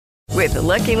With the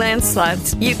Lucky Land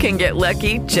Slots, you can get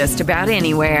lucky just about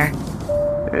anywhere.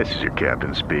 This is your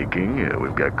captain speaking.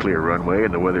 We've got clear runway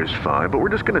and the weather's fine, but we're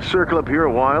just going to circle up here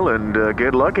a while and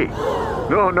get lucky.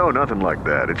 No, nothing like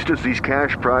that. It's just these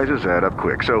cash prizes add up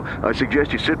quick. So I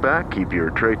suggest you sit back, keep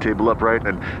your tray table upright,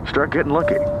 and start getting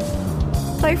lucky.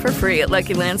 Play for free at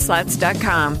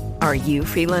LuckyLandSlots.com. Are you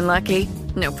feeling lucky?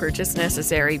 No purchase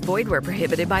necessary. Void where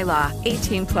prohibited by law.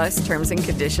 18 plus terms and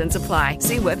conditions apply.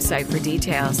 See website for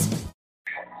details.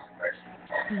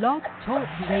 Blog Talk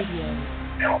Radio.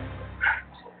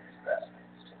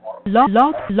 Blog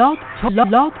Talk Radio.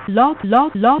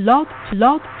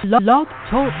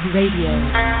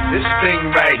 This thing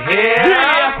right here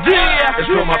is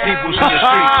for my peoples in the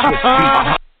streets.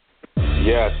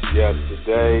 Yes,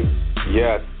 today.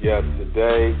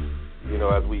 You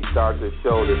know, as we start this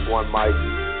show, this one mic.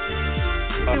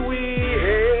 We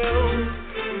hail.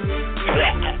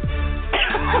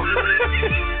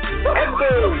 And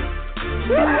boom.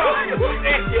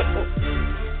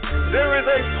 There is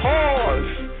a pause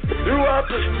throughout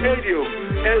the stadium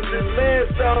as this man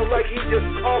sounds like he just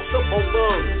coughs up a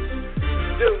lung.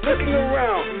 They're looking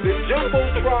around. The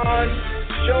Jumbotron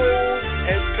shows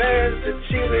and pans the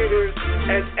cheerleaders,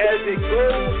 and as it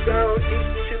goes down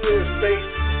each cheerleader's face,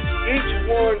 each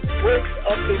one breaks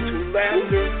up into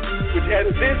laughter, which at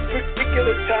this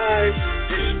particular time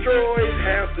destroys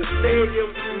half the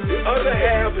stadium. The other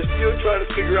half is still trying to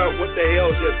figure out what the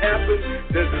hell just happened.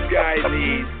 Does this guy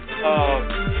need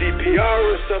CPR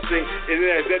or something? And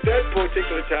then at that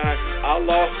particular time, I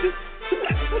lost it.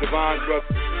 Devon's brother.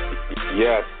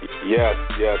 Yes,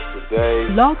 today.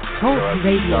 Blog Talk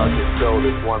Radio. Start this show,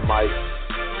 this one mic.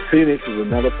 Phoenix is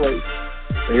another place.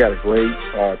 They got a great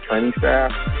training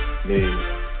staff. I mean,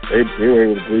 they were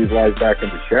able to breathe life back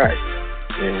into Shaq.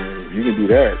 And you can do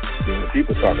that. You know,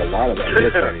 people talk a lot about their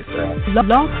training staff.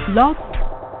 Blog.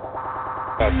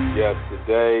 Yes,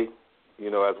 today.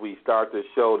 You know, as we start this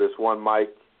show, this one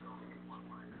mic.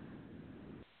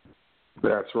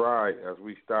 That's right. As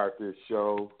we start this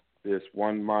show, this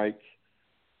one mic.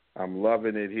 I'm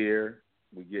loving it here.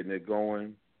 We're getting it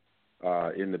going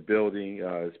in the building.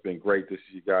 It's been great. This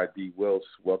is your guy, D. Wills.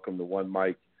 Welcome to One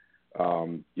Mic.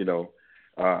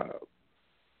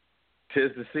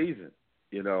 Tis the season.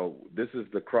 You know, this is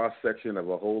the cross-section of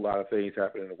a whole lot of things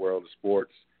happening in the world of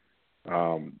sports.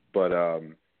 But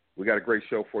we got a great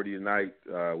show for you tonight.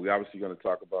 We're obviously going to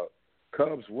talk about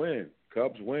Cubs win.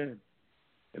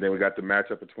 And then we got the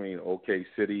matchup between OK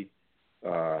City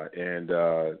and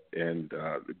the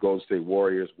Golden State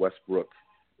Warriors, Westbrook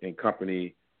and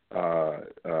company,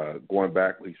 going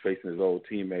back. He's facing his old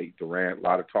teammate Durant. A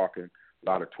lot of talking, a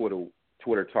lot of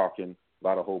Twitter talking, a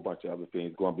lot of whole bunch of other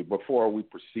things going. But before we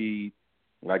proceed,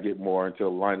 and I get more into the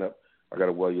lineup, I got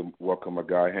to welcome my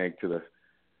guy Hank to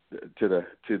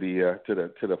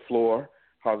the floor.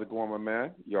 How's it going, my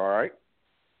man? You all right?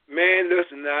 Man,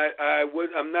 listen,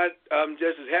 I'm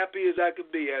just as happy as I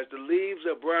could be as the leaves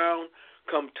of brown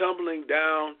come tumbling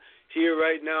down here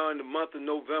right now in the month of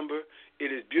November.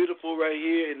 It is beautiful right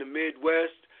here in the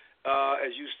Midwest.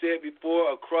 As you said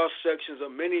before, across sections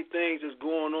of many things that's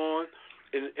going on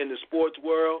in the sports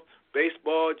world.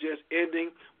 Baseball just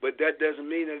ending, but that doesn't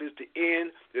mean that it's the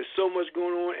end. There's so much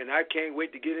going on, and I can't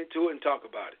wait to get into it and talk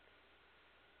about it.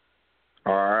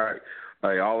 All right.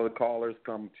 Hey, all of the callers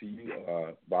come to you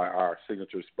by our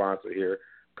signature sponsor here,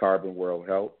 Carbon World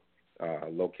Health,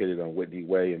 located on Whitney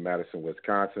Way in Madison,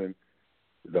 Wisconsin.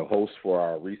 The host for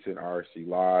our recent RSG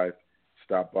Live.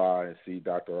 Stop by and see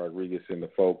Dr. Rodriguez and the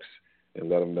folks and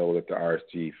let them know that the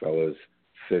RSG fellas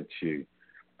sent you.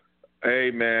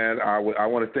 Hey, man, I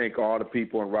want to thank all the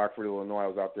people in Rockford, Illinois. I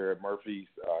was out there at Murphy's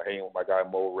hanging with my guy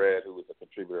Mo Red, who was a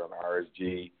contributor on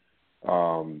RSG.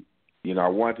 I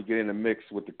wanted to get in the mix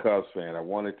with the Cubs fan. I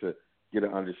wanted to get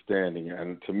an understanding.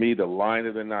 And to me, the line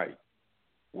of the night,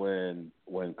 when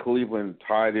Cleveland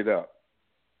tied it up,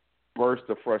 burst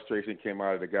of frustration came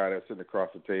out of the guy that's sitting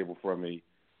across the table from me.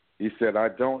 He said, I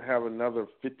don't have another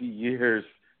 50 years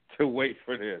to wait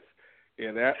for this.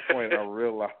 And at that point, I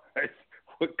realized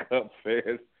what Cubs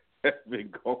fans have been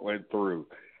going through.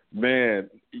 Man,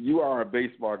 you are a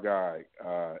baseball guy,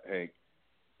 Hank.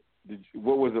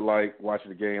 What was it like watching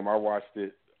the game? I watched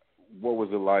it. What was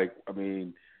it like? I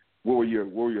mean, what were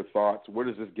your thoughts? Where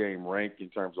does this game rank in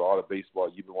terms of all the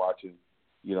baseball you've been watching?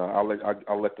 You know,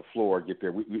 I'll let the floor get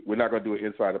there. We're not going to do it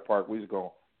inside the park. We're just going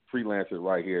to freelance it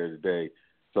right here today.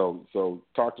 So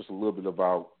talk to us a little bit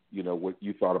about, you know, what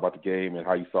you thought about the game and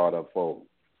how you saw it unfold.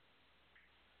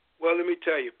 Well, let me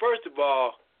tell you. First of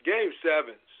all, Game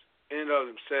 7s in and of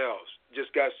themselves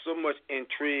just got so much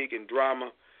intrigue and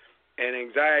drama and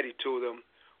anxiety to them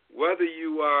whether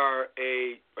you are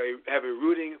have a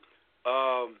rooting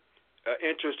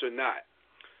interest or not.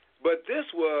 But this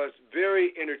was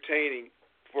very entertaining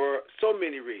for so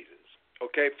many reasons.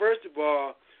 Okay, first of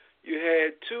all, you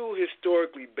had two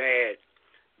historically bad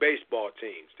baseball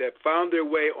teams that found their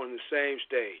way on the same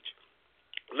stage.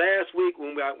 Last week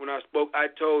when I spoke, I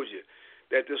told you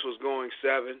that this was going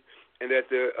 7 and that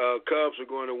the Cubs were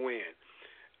going to win.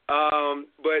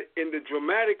 But in the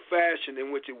dramatic fashion in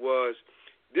which it was,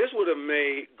 this would have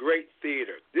made great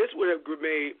theater. This would have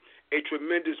made a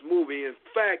tremendous movie. In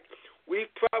fact,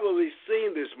 we've probably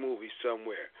seen this movie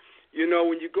somewhere. You know,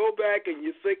 when you go back and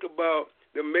you think about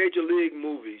the major league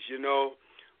movies, you know,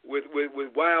 with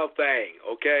Wild Thing,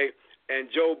 okay, and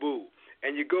Joe Boo,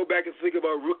 and you go back and think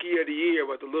about Rookie of the Year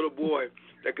with the little boy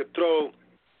that could throw,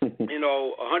 you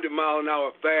know,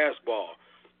 100-mile-an-hour fastball.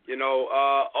 You know,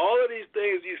 all of these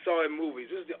things you saw in movies.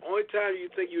 This is the only time you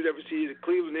think you'd ever see the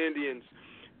Cleveland Indians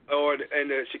and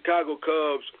the Chicago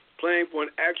Cubs playing for an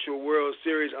actual World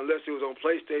Series, unless it was on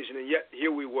PlayStation. And yet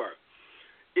here we were.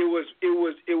 It was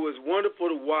wonderful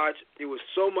to watch. It was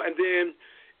so much. And then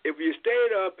if you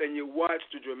stayed up and you watched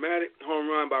the dramatic home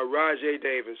run by Rajai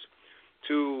Davis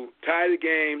to tie the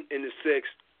game in the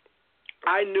 6th,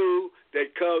 I knew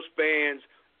that Cubs fans,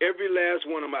 every last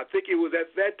one of them, I think it was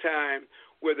at that time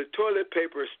where the toilet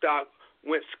paper stock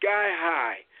went sky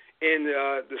high in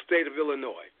the state of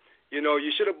Illinois. You know,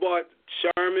 you should have bought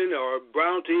Charmin or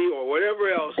Brown Tea or whatever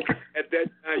else at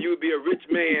that time. You would be a rich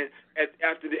man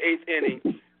after the 8th inning,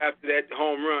 after that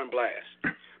home run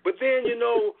blast. But then, you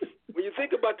know, when you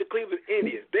think about the Cleveland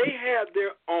Indians, they have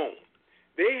their own.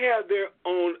 They have their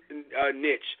own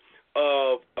niche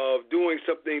of doing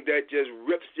something that just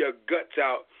rips your guts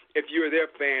out if you're their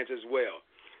fans as well.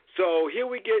 So here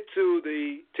we get to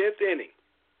the 10th inning.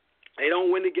 They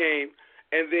don't win the game,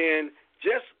 and then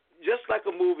just like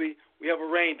a movie, we have a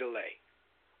rain delay.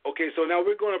 Okay, so now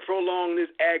we're going to prolong this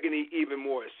agony even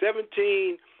more.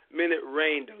 17-minute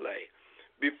rain delay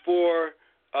before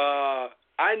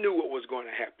I knew what was going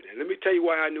to happen. And let me tell you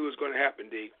why I knew it was going to happen,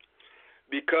 D.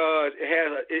 Because it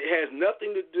has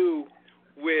nothing to do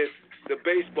with the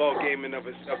baseball game in of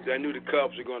itself that I knew the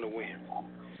Cubs were going to win.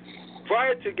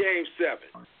 Prior to Game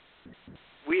 7,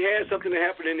 we had something that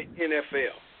happened in the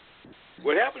NFL.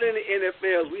 What happened in the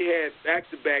NFL is we had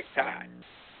back-to-back ties,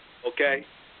 okay?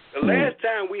 The last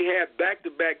time we had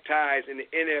back-to-back ties in the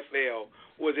NFL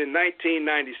was in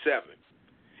 1997.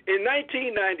 In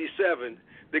 1997,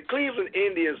 the Cleveland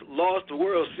Indians lost the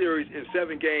World Series in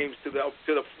 7 games to the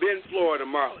then Florida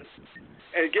Marlins.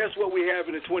 And guess what we have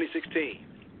in the 2016?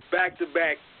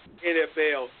 Back-to-back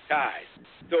NFL ties.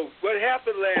 So what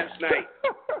happened last night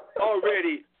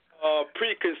already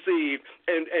preconceived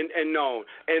and known.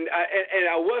 And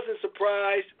I wasn't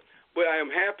surprised, but I am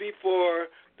happy for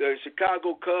the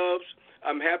Chicago Cubs.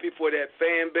 I'm happy for that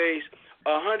fan base.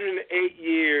 108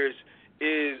 years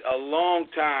is a long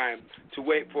time to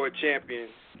wait for a champion,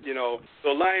 you know. So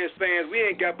Lions fans, we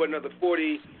ain't got but another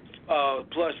 40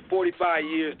 plus 45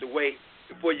 years to wait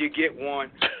before you get one.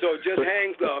 So just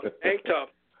hang tough.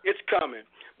 It's coming.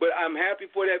 But I'm happy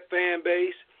for that fan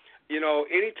base. You know,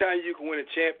 anytime you can win a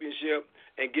championship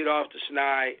and get off the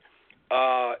schneid,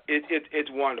 it's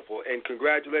wonderful. And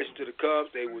congratulations to the Cubs.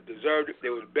 They were deserved it. They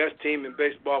were the best team in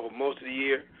baseball for most of the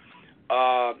year.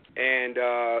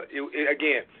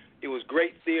 Again, it was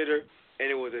great theater, and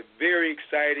it was a very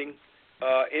exciting,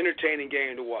 entertaining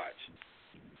game to watch.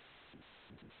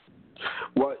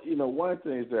 Well, you know, one of the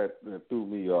things that threw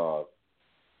me off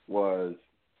was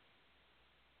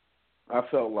I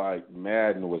felt like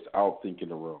Madden was outthinking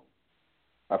the room.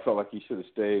 I felt like he should have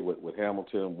stayed with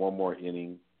Hamilton one more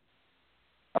inning.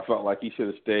 I felt like he should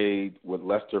have stayed with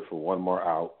Lester for one more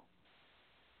out.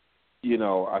 You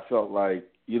know, I felt like,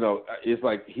 you know, it's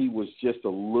like he was just a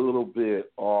little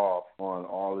bit off on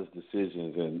all his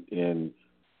decisions. And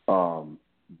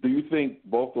do you think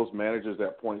both those managers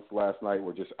at points last night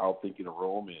were just outthinking the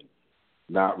room and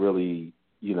not really,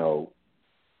 you know,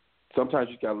 sometimes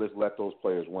you got to let those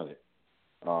players win it,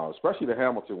 especially the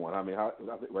Hamilton one. I mean,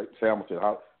 Hamilton,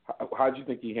 how did you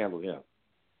think he handled him?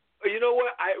 You know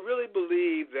what? I really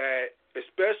believe that,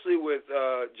 especially with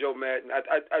Joe Madden,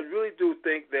 I really do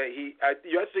think that I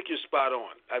think you're spot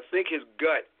on. I think his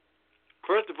gut,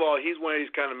 first of all, he's one of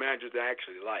these kind of managers that I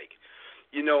actually like.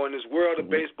 You know, in this world of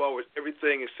baseball where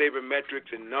everything is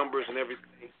sabermetrics and numbers and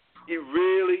everything, he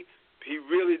really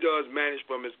does manage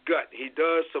from his gut. He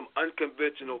does some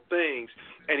unconventional things,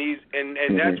 and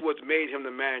that's what's made him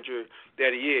the manager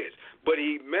that he is. But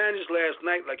he managed last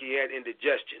night like he had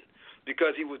indigestion,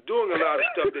 because he was doing a lot of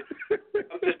stuff that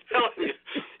I'm just telling you,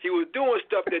 he was doing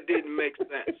stuff that didn't make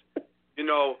sense. You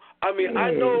know, I mean,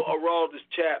 I know Aroldis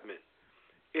Chapman,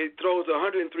 it throws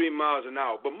 103 miles an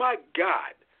hour, but my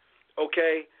God,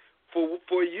 okay,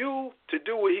 for you to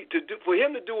do for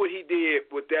him to do what he did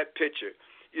with that pitcher,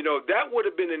 you know, that would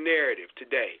have been the narrative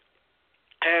today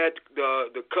had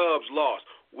the Cubs lost.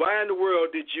 Why in the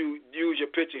world did you use your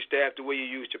pitching staff the way you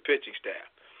used your pitching staff?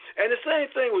 And the same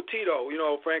thing with Tito, you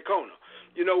know, Francona.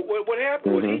 You know, what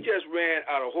happened was he just ran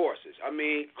out of horses. I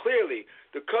mean, clearly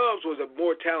the Cubs was a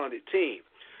more talented team.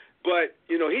 But,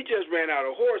 you know, he just ran out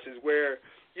of horses where,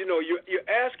 you know, you're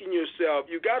asking yourself,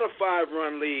 you got a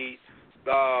 5-run lead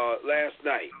last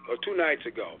night or 2 nights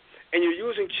ago, and you're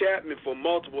using Chapman for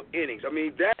multiple innings. I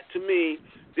mean, that to me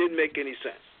didn't make any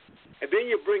sense. And then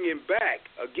you bring him back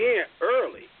again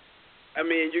early. I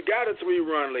mean, you got a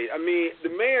 3-run lead. I mean, the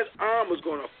man's arm was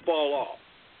going to fall off.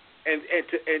 And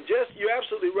just, you're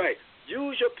absolutely right.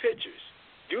 Use your pitchers.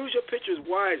 Use your pitchers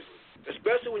wisely,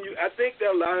 especially when I think that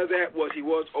a lot of that was he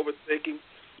was overthinking.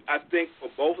 I think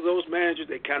for both of those managers,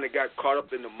 they kind of got caught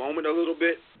up in the moment a little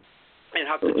bit. And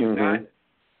how could you not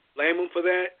blame them for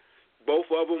that? Both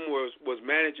of them was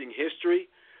managing history.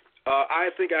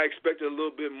 I think I expected a little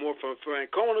bit more from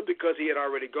Francona because he had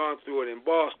already gone through it in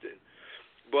Boston.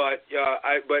 But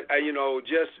I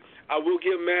will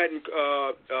give Madden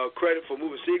credit for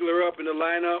moving Siegler up in the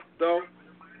lineup, though,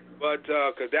 but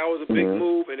because that was a big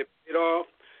move and it paid off.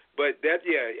 But that,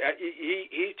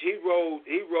 he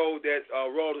rode that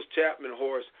Aroldis Chapman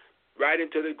horse right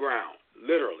into the ground,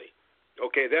 literally.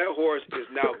 Okay, that horse is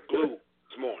now glue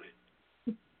this morning.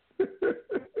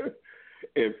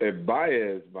 and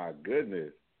Baez, my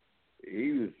goodness,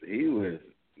 he was.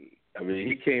 I mean,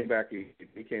 he came back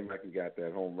and got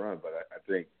that home run, but I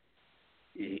think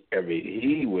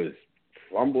he was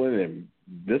fumbling and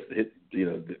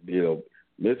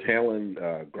mishandling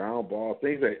ground ball,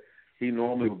 things that he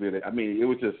normally would be. I mean, it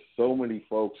was just so many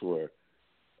folks were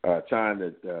trying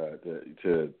to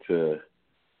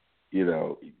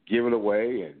give it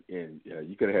away, and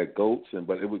you could have had goats,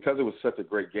 but because it was such a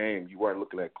great game, you weren't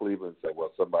looking at Cleveland and say,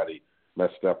 well, somebody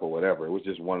messed up or whatever. It was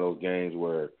just one of those games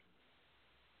where,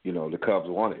 you know, the Cubs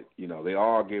won it. You know, they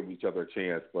all gave each other a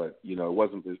chance, but, you know,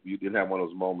 you didn't have one of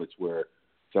those moments where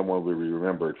someone would be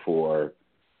remembered for,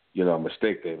 you know, a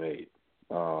mistake they made.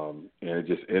 And it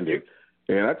just ended.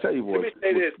 And I tell you what, let me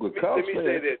say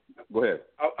this. Go ahead.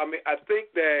 I mean, I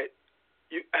think that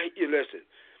you listen,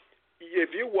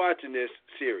 if you're watching this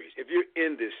series, if you're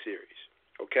in this series,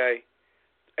 okay,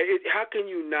 how can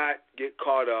you not get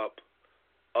caught up?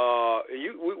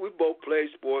 We both played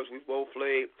sports. We both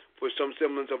played for some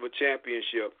semblance of a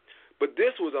championship. But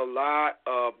this was a lot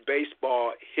of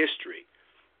baseball history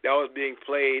that was being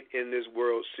played in this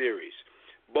World Series.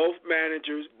 Both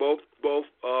managers, both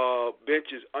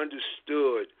benches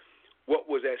understood what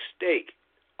was at stake,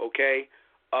 okay?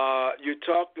 You're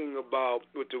talking about,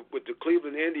 with the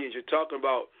Cleveland Indians, you're talking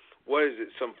about, what is it,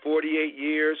 some 48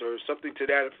 years or something to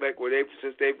that effect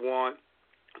since they've won,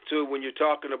 to when you're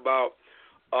talking about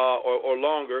or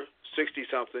longer,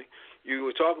 60-something. You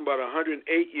were talking about 108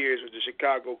 years with the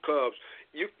Chicago Cubs.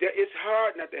 It's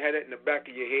hard not to have that in the back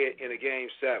of your head in a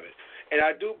Game 7. And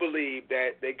I do believe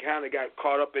that they kind of got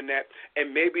caught up in that,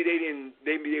 and maybe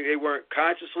they weren't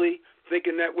consciously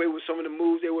thinking that way with some of the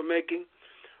moves they were making.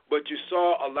 But you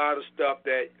saw a lot of stuff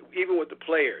that, even with the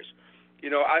players, you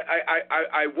know,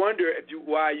 I wonder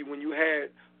why when you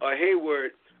had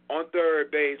Hayward on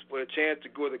third base for a chance to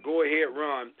go the go-ahead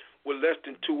run with less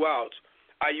than 2 outs,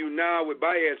 are you now with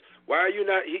Baez? Why are you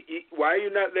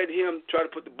not letting him try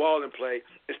to put the ball in play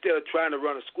instead of trying to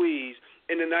run a squeeze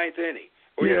in the 9th inning?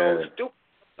 Or stupid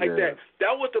like that.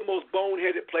 That was the most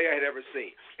boneheaded play I had ever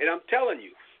seen. And I'm telling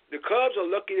you, the Cubs are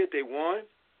lucky that they won,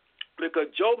 because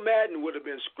Joe Madden would have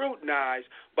been scrutinized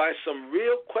by some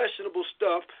real questionable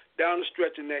stuff down the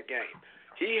stretch in that game.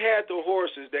 He had the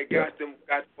horses that got them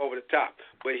over the top,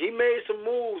 but he made some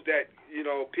moves that, you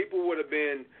know, people would have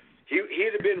been.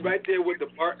 He'd have been right there with the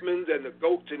Bartmans and the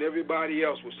Goats and everybody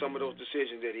else with some of those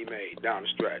decisions that he made down the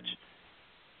stretch.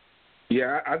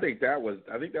 Yeah, I think that was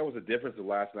the difference in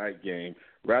last night's game.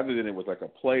 Rather than it was like a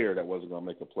player that wasn't going to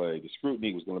make a play, the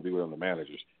scrutiny was going to be on the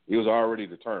managers. It was already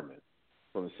determined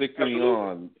from the 6th inning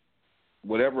on.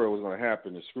 Whatever was going to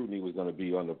happen, the scrutiny was going to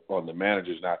be on the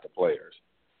managers, not the players.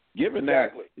 Given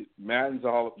that, Madden's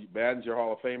your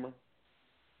Hall of Famer.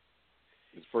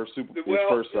 His first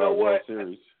World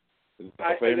Series. Is he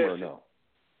Hall of Famer or no?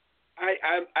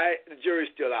 The jury's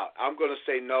still out. I'm going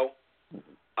to say no.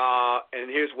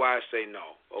 And here's why I say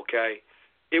no, okay?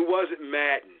 It wasn't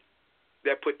Madden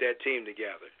that put that team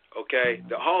together, okay?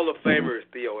 The Hall of Famer is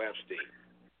Theo Epstein,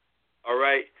 all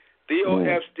right? Theo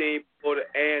Epstein pulled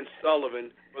Ann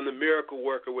Sullivan from the Miracle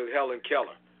Worker with Helen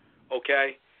Keller.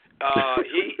 Okay,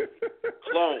 he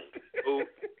cloned.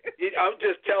 I'm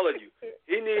just telling you,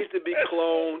 he needs to be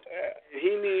cloned.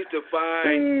 He needs to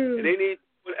find, and they need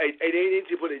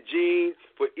to put a gene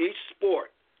for each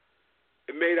sport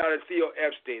made out of Theo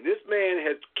Epstein. This man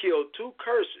has killed 2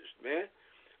 curses, man.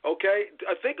 Okay,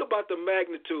 think about the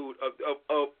magnitude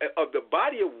of the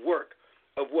body of work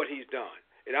of what he's done.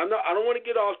 And I don't want to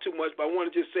get off too much, but I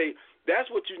want to just say that's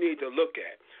what you need to look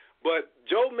at. But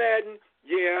Joe Madden,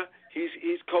 yeah,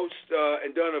 he's coached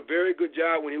and done a very good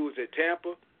job when he was at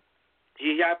Tampa.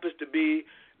 He happens to be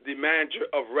the manager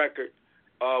of record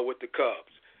with the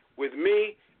Cubs. With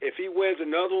me, if he wins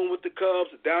another one with the Cubs,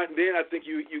 then I think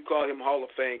you call him Hall of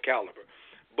Fame caliber.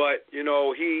 But, you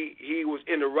know, he was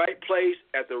in the right place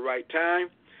at the right time.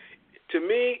 To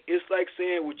me, it's like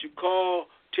saying, would you call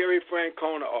Terry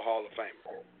Francona a Hall of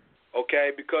Famer?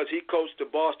 Okay, because he coached the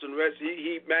Boston Red Sox.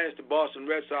 He managed the Boston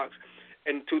Red Sox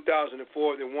in 2004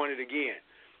 and won it again.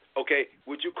 Okay,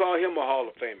 would you call him a Hall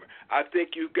of Famer? I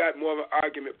think you've got more of an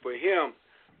argument for him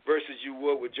versus you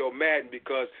would with Joe Madden,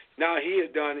 because now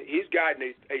he's gotten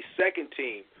a second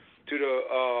team to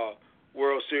the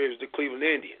World Series, the Cleveland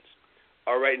Indians.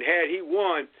 All right, and had he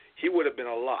won, he would have been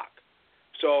a lock.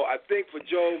 So I think for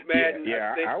Joe Madden,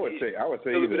 I would say he's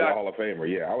a Hall of Famer.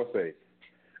 Yeah, I would say.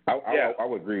 I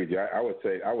would agree with you. I would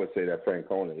say that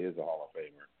Francona is a Hall of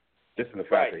Famer, just in the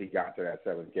fact that he got to that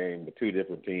 7th game with 2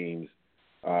 different teams,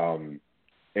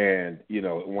 and you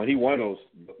know when he won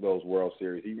those World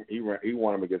Series, he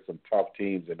won them against some tough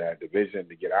teams in that division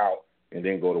to get out and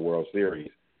then go to World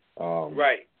Series.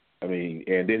 Right. I mean,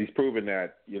 and then he's proven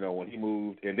that when he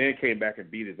moved and then came back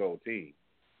and beat his old team,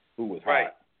 who was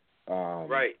hot.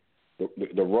 Right.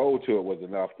 The road to it was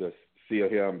enough to seal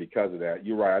him because of that.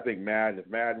 You're right. I think if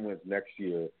Madden wins next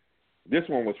year, this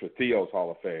one was for Theo's Hall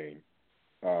of Fame.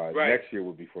 Next year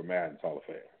would be for Madden's Hall of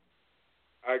Fame.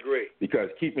 I agree. Because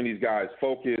keeping these guys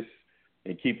focused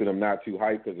and keeping them not too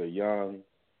hyped because they're young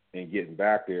and getting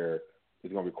back there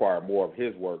is going to require more of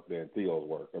his work than Theo's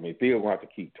work. I mean, Theo's going to have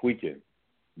to keep tweaking,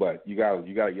 but you got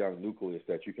a young nucleus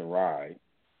that you can ride.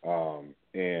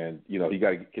 And you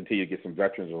got to continue to get some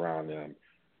veterans around them.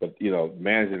 But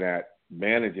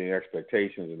managing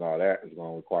expectations and all that is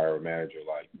going to require a manager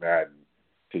like Madden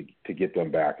to get them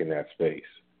back in that space.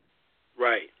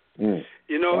 Right. Mm.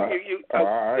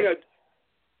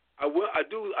 I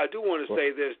do want to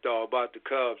say this though about the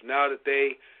Cubs. Now that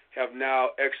they have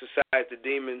exercised the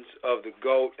demons of the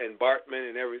GOAT and Bartman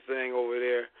and everything over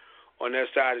there on their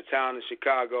side of town in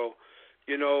Chicago,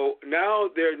 now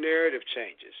their narrative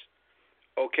changes.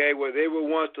 Okay, where they were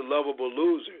once the lovable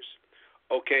losers.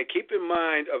 Okay, keep in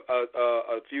mind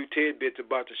a few tidbits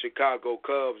about the Chicago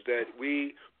Cubs that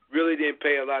we really didn't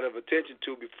pay a lot of attention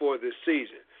to before this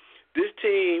season. This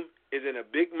team is in a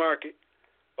big market.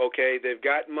 Okay, they've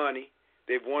got money.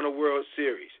 They've won a World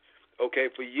Series. Okay,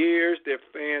 for years, their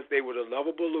fans, they were the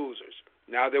lovable losers.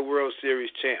 Now they're World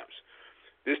Series champs.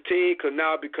 This team could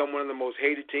now become one of the most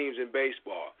hated teams in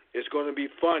baseball. It's going to be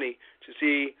funny to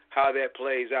see how that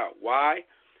plays out. Why?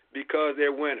 Because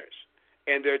they're winners,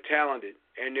 and they're talented,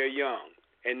 and they're young,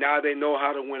 and now they know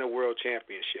how to win a world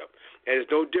championship. And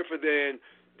it's no different than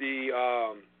the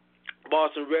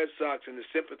Boston Red Sox and the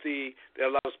sympathy that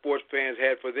a lot of sports fans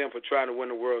had for them for trying to win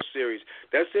the World Series.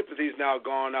 That sympathy is now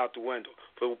gone out the window.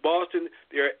 For Boston,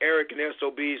 they're arrogant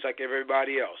SOBs like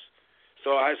everybody else.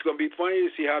 So it's going to be funny to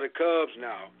see how the Cubs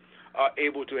now are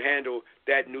able to handle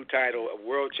that new title of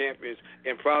world champions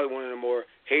and probably one of the more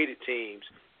hated teams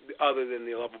other than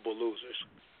the lovable losers.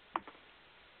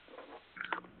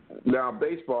 Now,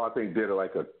 baseball, I think, did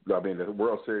the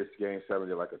World Series Game 7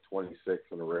 did like a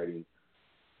 26 in the rating.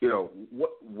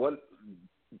 What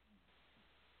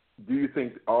do you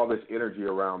think all this energy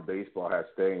around baseball has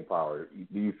staying power?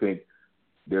 Do you think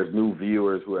there's new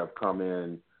viewers who have come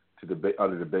in to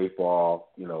under the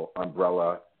baseball,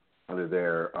 umbrella, under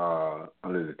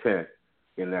the tent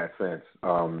in that sense?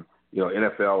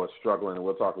 NFL is struggling, and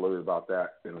we'll talk a little bit about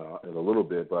that in a little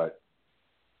bit. But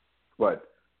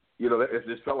it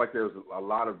just felt like there was a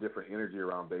lot of different energy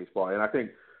around baseball, and I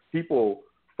think people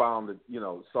found that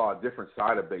saw a different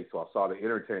side of baseball, saw the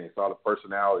entertaining, saw the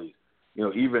personalities.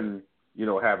 Even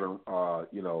having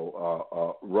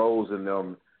Rose and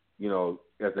them,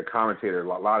 as a commentator,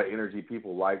 a lot of energy.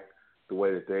 People liked the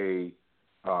way that they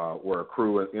were a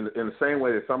crew, in the same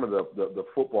way that some of the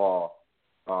football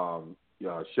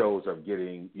shows are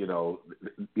getting,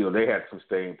 they had some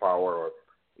staying power. Or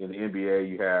in the NBA,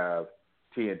 you have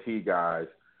TNT guys.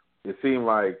 It seemed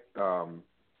like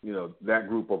that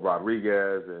group of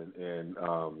Rodriguez and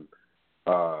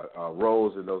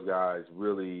Rose and those guys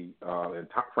really, and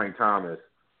Frank Thomas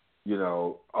you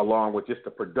know, along with just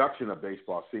the production of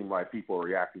baseball, seem like people are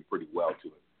reacting pretty well to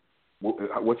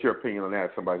it. What's your opinion on that, as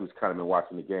somebody who's kind of been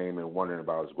watching the game and wondering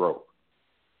about its growth?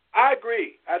 I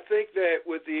agree. I think that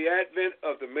with the advent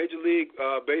of the Major League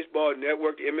Baseball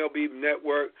Network, the MLB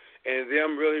Network, and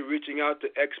them really reaching out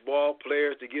to ex-ball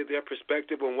players to give their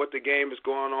perspective on what the game is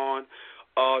going on,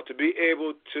 to be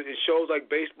able to, in shows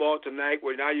like Baseball Tonight,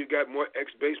 where now you've got more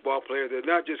ex-baseball players, they're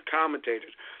not just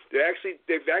commentators. They've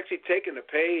actually taken a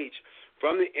page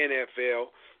from the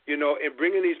NFL, you know, and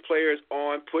bringing these players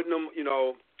on, putting them, you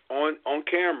know, on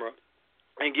camera,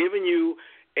 and giving you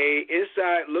a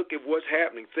inside look at what's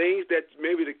happening, things that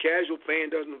maybe the casual fan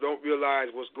don't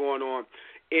realize what's going on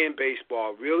in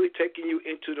baseball, really taking you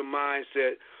into the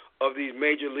mindset of these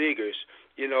major leaguers,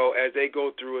 you know, as they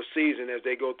go through a season, as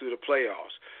they go through the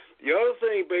playoffs. The other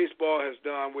thing baseball has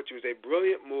done, which was a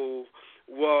brilliant move,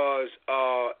 was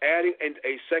adding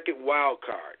a second wild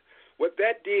card. What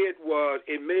that did was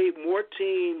it made more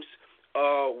teams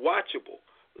watchable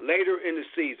later in the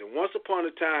season. Once upon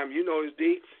a time, you notice,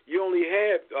 D, you only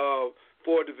had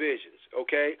 4 divisions,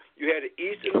 okay? You had the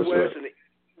East and the West and the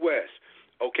West,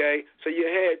 okay? So you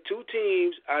had 2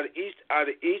 teams out of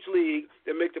each league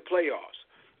that make the playoffs,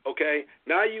 okay?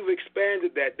 Now you've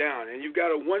expanded that down, and you've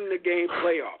got a one-in-a-game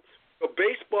playoff. So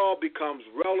baseball becomes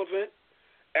relevant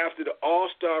after the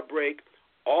All-Star break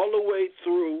all the way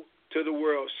through to the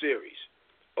World Series,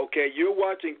 okay? You're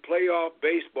watching playoff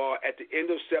baseball at the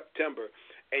end of September,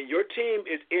 and your team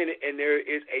is in it, and there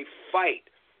is a fight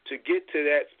to get to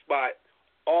that spot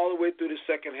all the way through the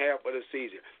second half of the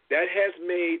season. That has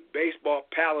made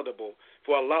baseball palatable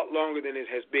for a lot longer than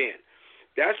it has been.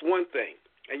 That's one thing.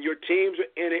 And your teams are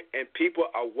in it, and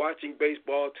people are watching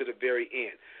baseball to the very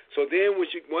end. So then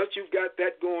once you've got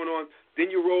that going on, then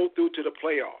you roll through to the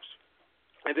playoffs.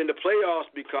 And then the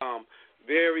playoffs become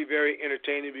very, very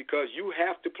entertaining because you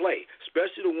have to play,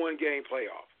 especially the one-game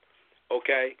playoff.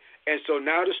 Okay? And so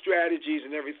now the strategies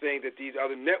and everything that these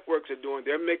other networks are doing,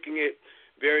 they're making it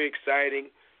very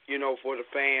exciting, you know, for the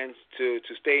fans to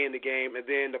stay in the game. And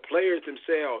then the players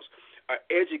themselves are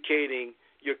educating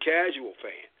your casual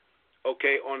fan,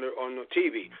 okay, on the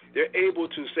TV. They're able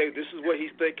to say, this is what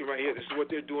he's thinking right here. This is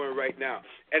what they're doing right now.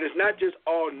 And it's not just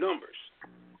all numbers.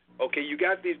 Okay, you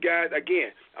got these guys, again,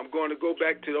 I'm going to go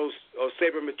back to those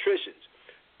sabermetricians.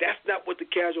 That's not what the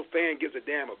casual fan gives a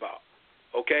damn about.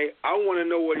 Okay, I want to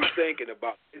know what he's thinking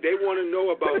about. They want to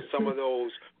know about some of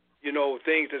those, you know,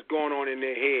 things that's going on in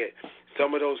their head,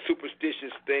 some of those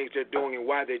superstitious things they're doing and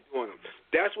why they're doing them.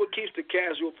 That's what keeps the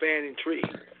casual fan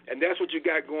intrigued, and that's what you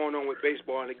got going on with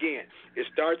baseball. And again, it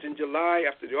starts in July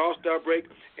after the All-Star break,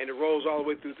 and it rolls all the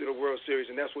way through to the World Series,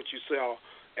 and that's what you saw.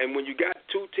 And when you got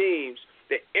 2 teams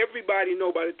that everybody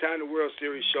know by the time the World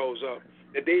Series shows up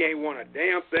that they ain't won a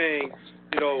damn thing,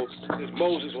 you know, since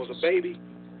Moses was a baby,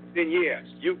 then, yeah,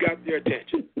 you got their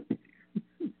attention.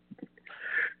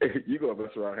 You're going to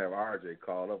mess around and have RJ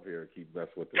call up here and keep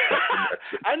messing with the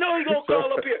I know he's going to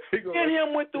call up here. Me and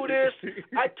him went through this.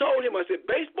 I told him, I said,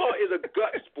 baseball is a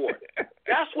gut sport.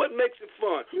 That's what makes it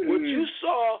fun. What you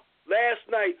saw last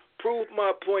night proved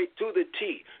my point to the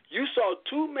T. You saw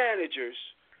 2 managers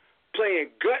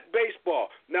playing gut baseball.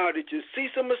 Now, did you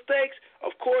see some mistakes?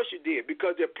 Of course you did,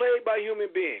 because they're played by human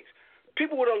beings.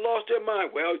 People would have lost their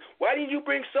mind. Well, why didn't you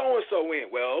bring so-and-so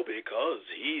in? Well, because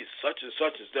he's such and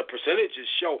such as the percentages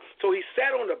show. So he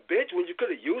sat on the bench when you could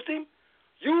have used him?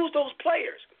 Use those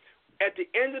players. At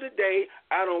the end of the day,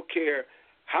 I don't care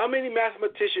how many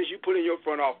mathematicians you put in your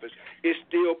front office, it's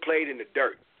still played in the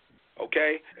dirt.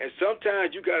 Okay? And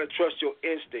sometimes you got to trust your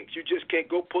instincts. You just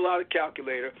can't go pull out a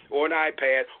calculator or an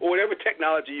iPad or whatever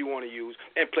technology you want to use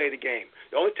and play the game.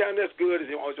 The only time that's good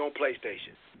is on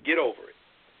PlayStation. Get over it.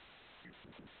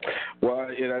 Well,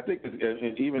 and I think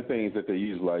and even things that they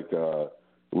use like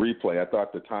replay. I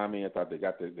thought the timing. I thought they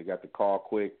got the call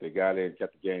quick. They got it,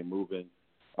 kept the game moving.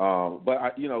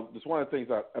 But it's one of the things.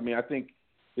 I think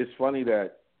it's funny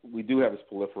that we do have this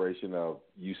proliferation of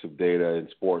use of data in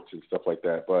sports and stuff like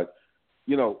that. But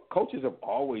coaches have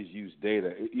always used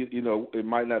data. It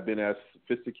might not have been as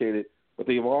sophisticated, but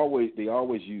they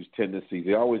always use tendencies.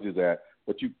 They always do that.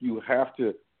 But you have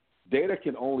to. Data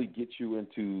can only get you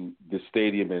into the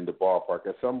stadium and the ballpark.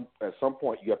 At some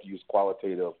point, you have to use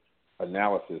qualitative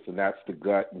analysis, and that's the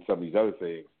gut and some of these other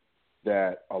things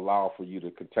that allow for you to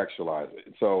contextualize it.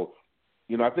 And so,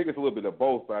 I think it's a little bit of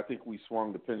both, but I think we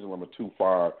swung the pendulum too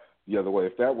far the other way.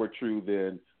 If that were true,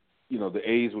 then the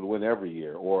A's would win every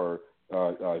year, or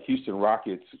Houston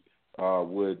Rockets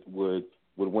would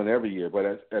win every year. But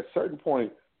at a certain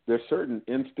point, there's certain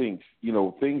instincts,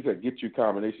 things that get you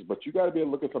combinations, but you got to be able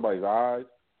to look at somebody's eyes.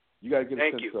 You got to get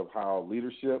a sense of how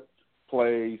leadership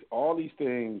plays, all these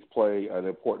things play an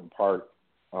important part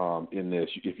in this.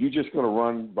 If you're just going to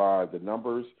run by the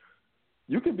numbers,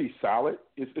 you can be solid.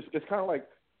 It's kind of like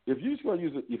if you're just going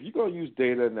to use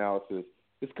data analysis,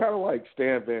 it's kind of like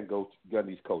Stan Van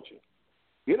Gundy's coaching.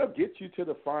 It'll get you to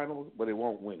the finals, but it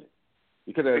won't win it.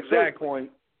 Because at a certain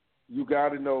point, you got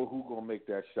to know who's going to make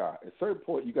that shot. At a certain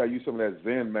point, you got to use some of that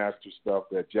Zen master stuff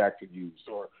that Jackson used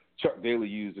or Chuck Daly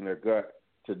used in their gut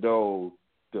to know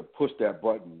to push that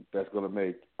button that's going to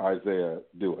make Isaiah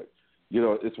do it. You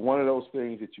know, it's one of those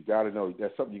things that you got to know.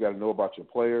 That's something you got to know about your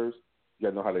players. You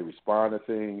got to know how they respond to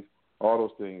things. All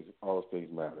those things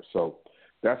matter. So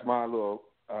that's my little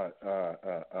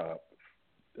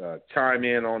chime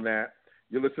in on that.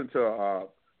 You listen to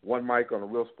One Mic on the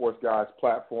Real Sports Guys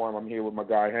platform. I'm here with my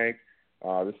guy Hank.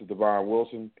 This is Devon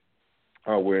Wilson.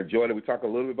 We're enjoying it. We talk a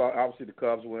little bit about, obviously, the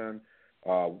Cubs win.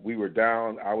 We were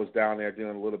down. I was down there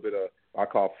doing a little bit of, I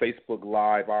call Facebook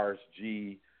Live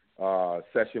RSG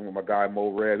session with my guy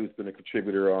Mo Red, who's been a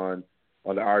contributor on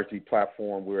the RSG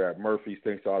platform. We were at Murphy's.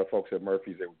 Thanks to all the folks at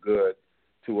Murphy's. They were good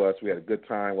to us. We had a good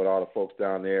time with all the folks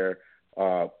down there.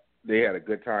 They had a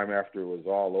good time after it was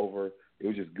all over. It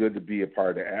was just good to be a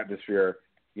part of the atmosphere.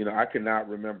 You know, I cannot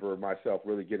remember myself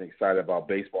really getting excited about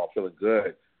baseball, feeling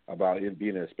good about it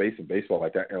being in a space in baseball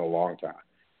like that in a long time.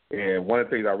 And one of the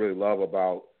things I really love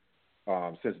about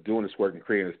since doing this work and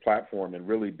creating this platform and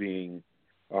really being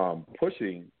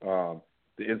pushing the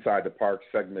Inside the Park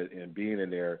segment and being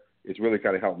in there, it's really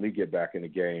kind of helped me get back in the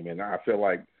game. And I feel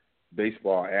like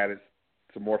baseball added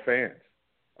some more fans.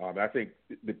 I think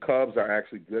the Cubs are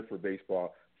actually good for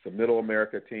baseball. It's a middle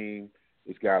America team.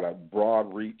 It's got a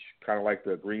broad reach, kind of like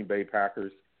the Green Bay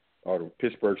Packers or the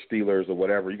Pittsburgh Steelers or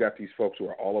whatever. You got these folks who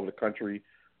are all over the country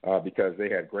because they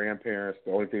had grandparents.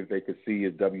 The only thing that they could see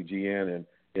is WGN and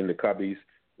in the Cubbies,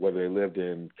 whether they lived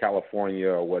in California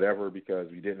or whatever, because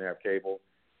we didn't have cable.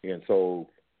 And so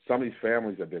some of these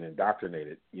families have been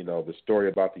indoctrinated. You know, the story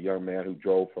about the young man who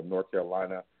drove from North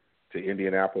Carolina to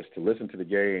Indianapolis to listen to the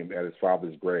game at his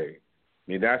father's grave.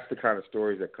 I mean, that's the kind of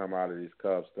stories that come out of these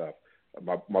Cubs stuff.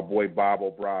 My boy Bob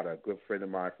O'Brada, a good friend of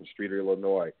mine from Streeter,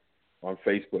 Illinois, on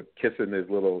Facebook, kissing his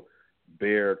little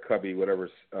bear cubby, whatever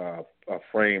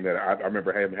frame that I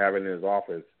remember him having in his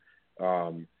office.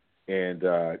 And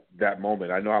that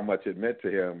moment, I know how much it meant to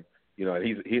him. You know, and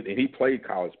he played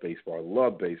college baseball,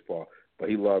 loved baseball, but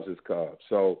he loves his Cubs.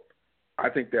 So I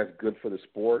think that's good for the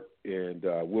sport, and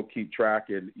we'll keep track.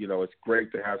 And, you know, it's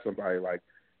great to have somebody like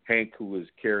Hank who is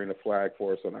carrying the flag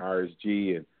for us on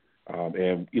RSG.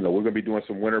 And you know, we're going to be doing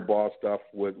some winter ball stuff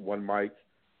with One Mic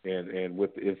and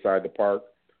with Inside the Park.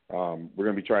 We're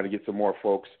going to be trying to get some more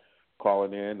folks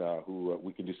calling in who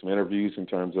we can do some interviews in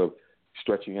terms of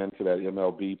stretching into that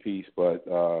MLB piece. But,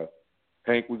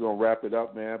 Hank, we're going to wrap it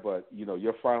up, man. But, you know,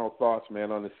 your final thoughts,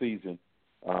 man, on the season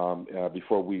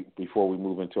before we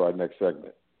move into our next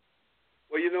segment.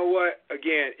 Well, you know what?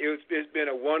 Again, it's been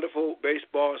a wonderful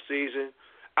baseball season.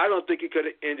 I don't think it could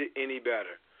have ended any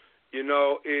better. You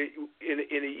know,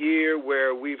 in a year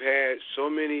where we've had so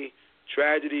many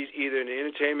tragedies, either in the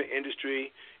entertainment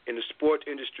industry, in the sports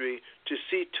industry, to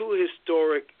see two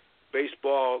historic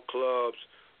baseball clubs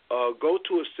go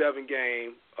to a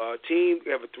 7-game team,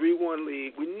 have a 3-1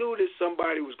 lead. We knew that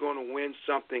somebody was going to win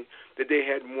something that they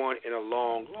hadn't won in a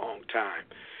long, long time.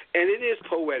 And it is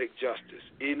poetic justice.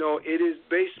 You know, it is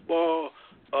baseball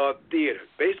theater,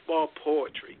 baseball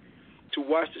poetry. To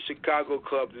watch the Chicago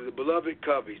Cubs, the beloved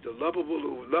Cubbies, the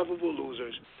lovable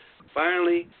losers,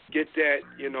 finally get that,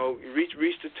 you know,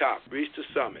 reach the top, reach the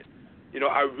summit. You know,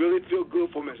 I really feel good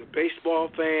for them as a baseball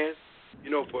fan. You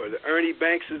know, for the Ernie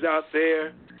Bankses out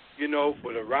there. You know,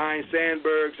 for the Ryan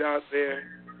Sandbergs out there.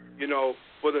 You know,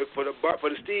 for the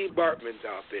Steve Bartmans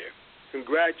out there.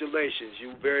 Congratulations,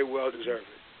 you very well deserve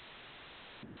it.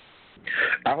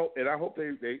 I hope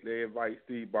they invite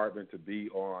Steve Bartman to be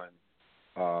on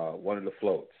one of the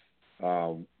floats.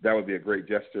 That would be a great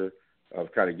gesture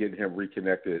of kind of getting him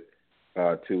reconnected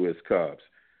to his Cubs.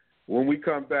 When we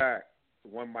come back,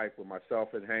 One Mic with myself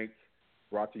and Hank,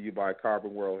 brought to you by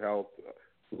Carbon World Health,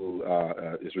 who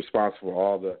is responsible for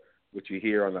all what you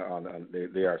hear on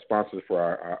they are sponsors for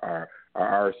our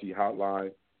RSC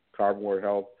hotline, Carbon World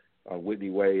Health on Whitney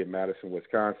Way in Madison,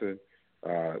 Wisconsin.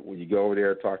 When you go over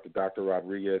there, talk to Dr.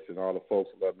 Rodriguez and all the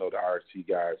folks, let them know the RSC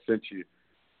guys sent you.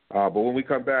 But when we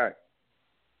come back,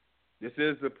 this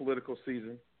is the political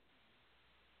season,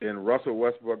 and Russell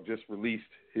Westbrook just released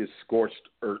his scorched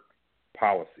earth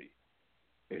policy,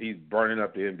 and he's burning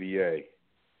up the NBA.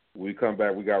 When we come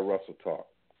back, we got Russell talk.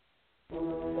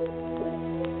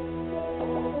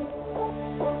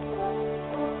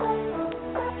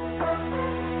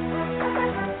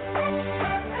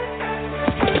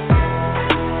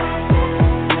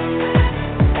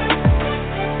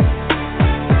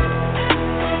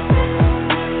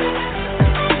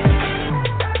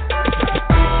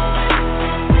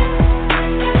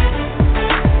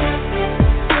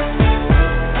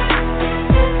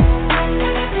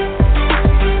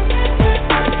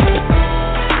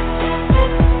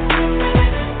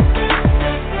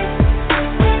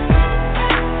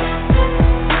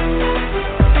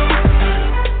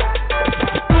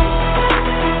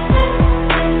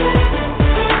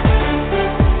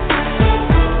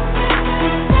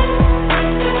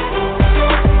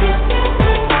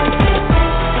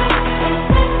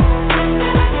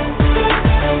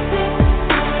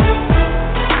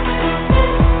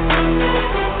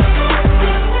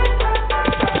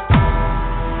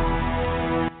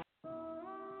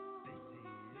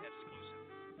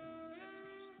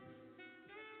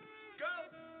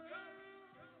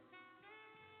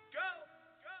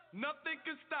 Nothing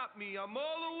can stop me. I'm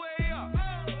all the way up.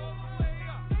 All the way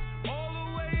up. I'm all the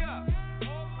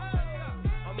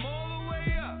way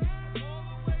up.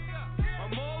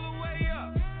 I'm all the way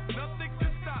up. Nothing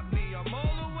can stop me. I'm all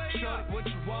the way up. Shorty, what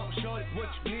you want? Shorty, what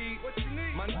you need? What you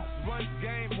need? My niggas run the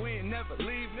game. We ain't never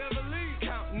leave. Never leave.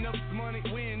 Counting up this money.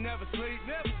 We ain't never sleep.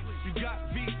 Never sleep. You got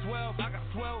V12. I got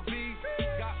 12 V's.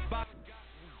 Got box.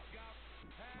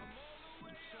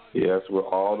 Yes, we're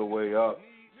all the way up.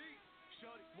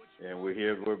 And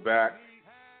we're back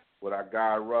with our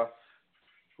guy Russ,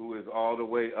 who is all the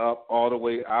way up, all the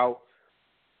way out,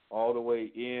 all the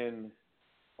way in,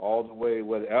 all the way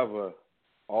whatever,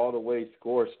 all the way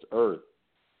scorched earth.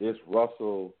 It's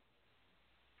Russell.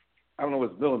 I don't know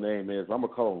what his middle name is, but I'm going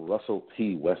to call him Russell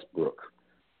T. Westbrook.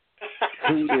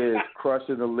 He is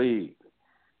crushing the league.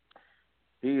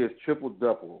 He is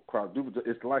triple-double.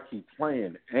 It's like he's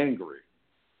playing angry.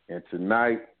 And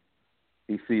tonight,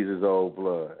 he sees his old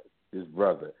blood, his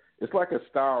brother. It's like a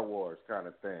Star Wars kind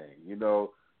of thing. You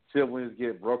know, siblings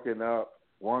get broken up.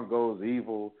 One goes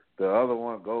evil. The other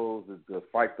one goes to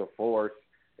fight the Force.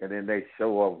 And then they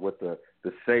show up with the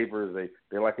sabers.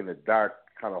 They're like in the dark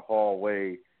kind of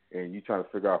hallway, and you trying to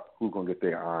figure out who's going to get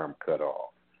their arm cut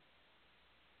off.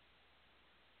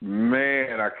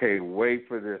 Man, I can't wait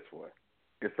for this one.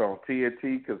 It's on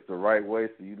TNT because it's the right way,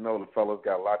 so you know the fellas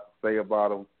got a lot to say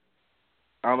about him.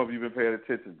 I don't know if you've been paying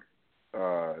attention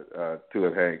to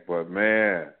it, Hank, but,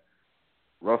 man,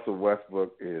 Russell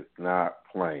Westbrook is not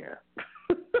playing.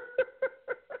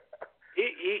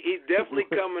 He's definitely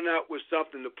coming out with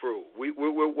something to prove.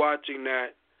 We're watching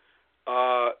that.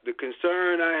 The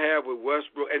concern I have with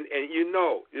Westbrook, and you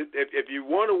know, if you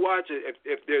want to watch it,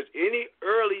 if there's any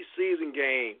early season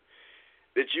game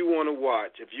that you want to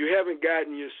watch, if you haven't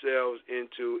gotten yourselves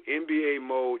into NBA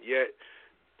mode yet,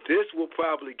 this will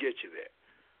probably get you there.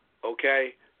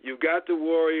 Okay? You've got the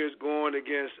Warriors going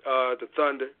against the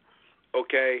Thunder.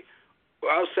 Okay?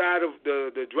 Outside of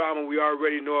the drama we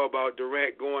already know about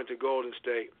Durant going to Golden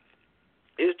State,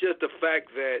 it's just the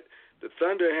fact that the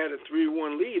Thunder had a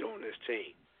 3-1 lead on this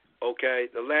team, okay,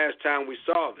 the last time we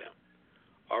saw them,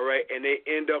 all right, and they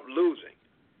end up losing,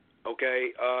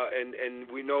 okay, and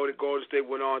we know that Golden State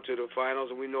went on to the finals,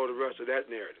 and we know the rest of that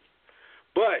narrative.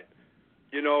 But,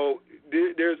 you know,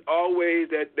 there's always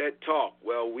that talk,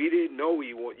 well, we didn't know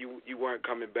you weren't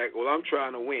coming back, well, I'm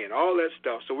trying to win, all that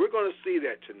stuff. So we're going to see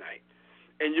that tonight,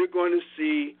 and you're going to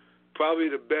see probably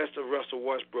the best of Russell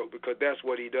Westbrook because that's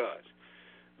what he does.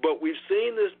 But we've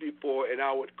seen this before, and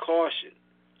I would caution,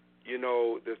 you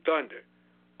know, the Thunder.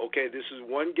 Okay, this is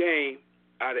one game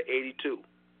out of 82.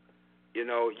 You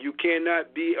know, you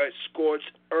cannot be a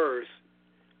scorched earth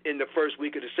in the first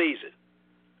week of the season.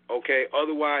 Okay,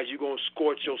 otherwise you're going to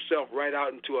scorch yourself right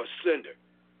out into a cinder.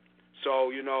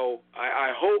 So, you know,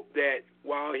 I hope that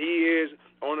while he is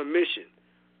on a mission,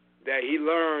 that he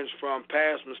learns from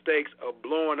past mistakes of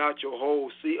blowing out your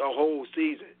whole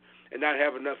season and not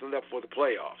having nothing left for the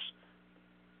playoffs.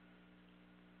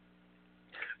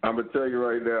 I'm going to tell you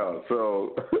right now.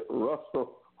 So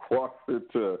Russell walks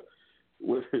into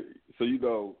so you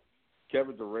know,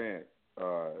 Kevin Durant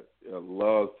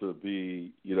loves to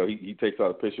be, you know, he takes out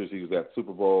the pictures. He was at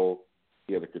Super Bowl.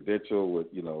 He had a credential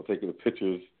with, you know, taking the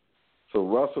pictures. So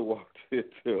Russell walked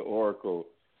into Oracle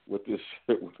with this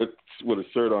with a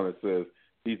shirt on that says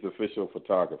he's the official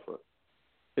photographer.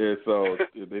 And so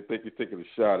they think he's taking a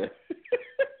shot at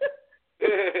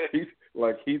he's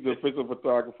the official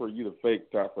photographer, you the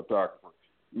fake top photographer.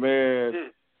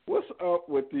 Man, what's up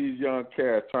with these young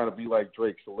cats trying to be like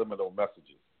Drake, subliminal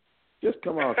messages? Just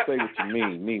come out and say what you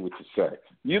mean what you say.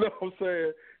 You know what I'm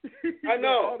saying? I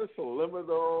know. All the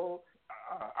subliminal,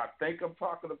 I think I'm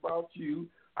talking about you.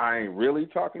 I ain't really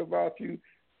talking about you.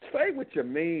 Say what you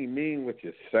mean what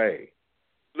you say.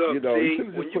 Look, you know, see, you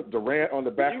should have just put Durant on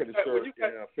the back of the shirt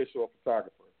and an official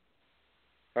photographer.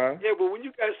 Huh? Yeah, but when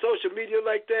you got social media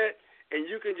like that and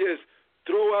you can just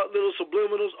throw out little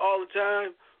subliminals all the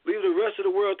time, leave the rest of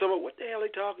the world talking about what the hell are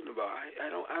they talking about? I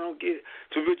don't get it.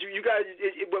 So, but you guys,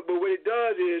 but what it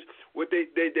does is what they're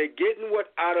getting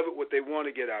out of it, what they want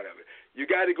to get out of it.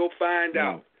 You got to go find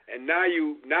out, and now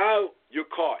you're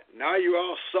caught. Now you're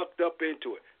all sucked up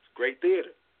into it. It's great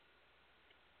theater.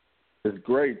 It's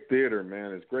great theater,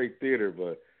 man. It's great theater,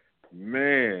 but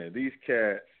man, these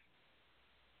cats,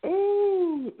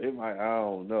 they might. I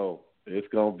don't know. It's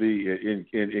gonna be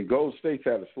in Golden State's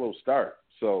had a slow start,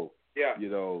 so yeah. You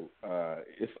know,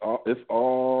 it's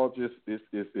all just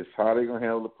it's how they're gonna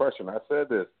handle the pressure. And I said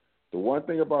this. The one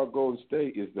thing about Golden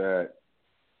State is that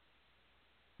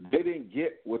they didn't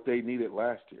get what they needed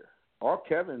last year. All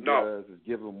Kevin does is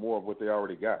give them more of what they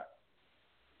already got.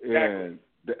 Exactly. And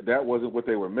that wasn't what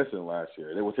they were missing last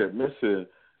year. What they're missing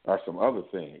are some other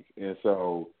things. And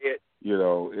so,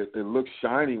 it looks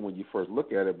shiny when you first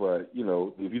look at it, but,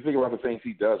 if you think about the things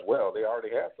he does well, they already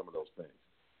have some of those things.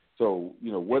 So,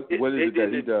 what is it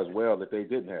that he does well that they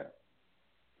didn't have?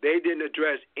 They didn't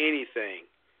address anything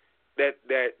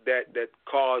that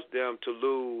caused them to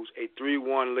lose a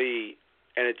 3-1 lead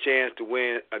and a chance to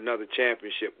win another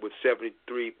championship with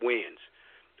 73 wins.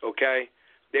 Okay?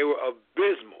 They were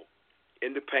abysmal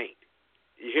in the paint.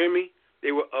 You hear me?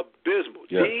 They were abysmal.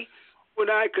 Yeah. D, you and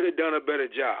I could have done a better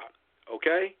job.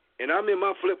 Okay? And I'm in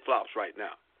my flip-flops right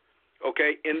now.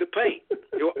 Okay? In the paint.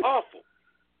 They were awful.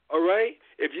 All right?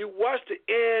 If you watch the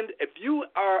end, if you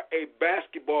are a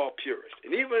basketball purist,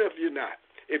 and even if you're not,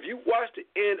 if you watch the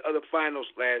end of the finals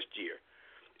last year,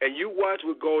 and you watch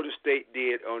what Golden State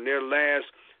did on their last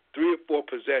 3 or 4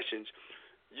 possessions,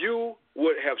 you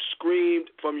would have screamed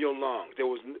from your lungs. You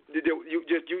would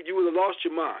have lost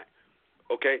your mind.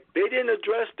 Okay? They didn't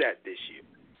address that this year.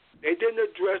 They didn't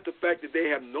address the fact that they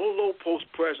have no low post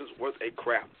presence worth a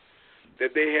crap.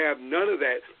 That they have none of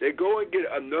that. They go and get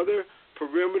another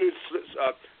perimeter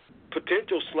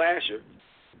potential slasher,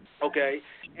 okay,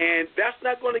 and that's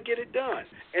not going to get it done.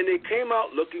 And they came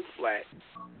out looking flat,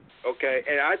 okay,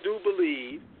 and I do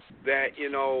believe that,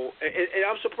 and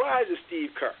I'm surprised at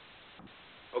Steve Kerr,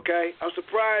 okay? I'm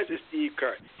surprised at Steve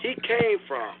Kerr. He came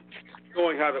from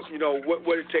knowing how to,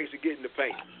 what it takes to get in the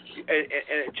paint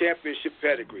and a championship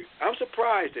pedigree. I'm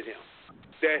surprised at him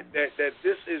that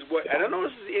this is what, and I know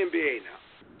this is the NBA now,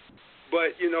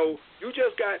 but, you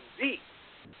just got beat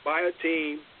by a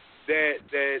team that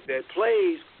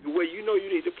plays the way you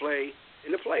need to play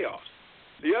in the playoffs.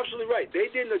 So you're absolutely right. They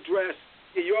didn't address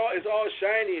it's all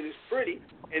shiny and it's pretty,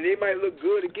 and they might look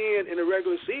good again in the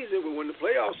regular season, but when the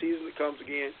playoff season comes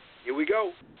again, here we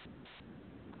go.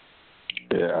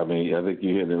 Yeah, I think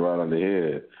you're hitting it right on the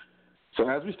head. So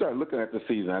as we start looking at the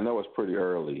season, I know it's pretty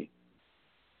early.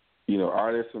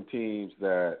 Are there some teams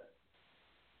that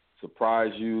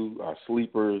surprise you, are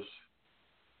sleepers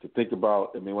to think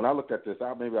about? When I look at this,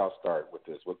 maybe I'll start with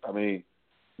this.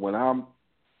 One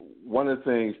of the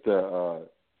things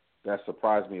that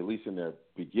surprised me, at least in their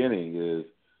beginning, is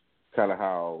kind of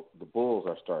how the Bulls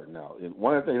are starting out. And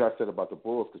one of the things I said about the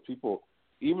Bulls, because people,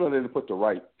 even though they didn't put the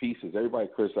right pieces, everybody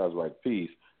criticized the right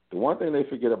piece, the one thing they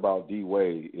forget about D.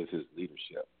 Wade is his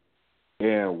leadership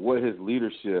and what his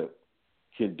leadership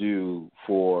can do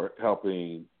for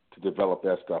helping to develop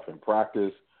that stuff in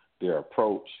practice, their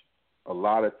approach, a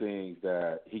lot of things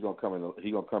that he gonna come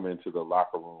into the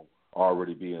locker room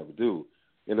already being able to do.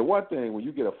 And the one thing, when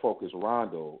you get a focused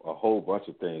Rondo, a whole bunch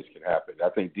of things can happen. I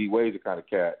think D. Wade's the kind of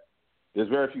cat. There's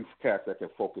very few cats that can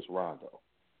focus Rondo,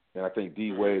 and I think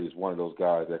D. Wade is one of those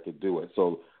guys that can do it.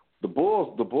 So the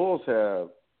Bulls have.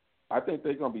 I think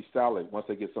they're going to be solid once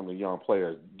they get some of the young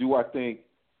players. Do I think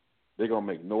they're going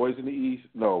to make noise in the East?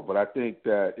 No, but I think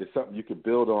that it's something you can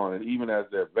build on, and even as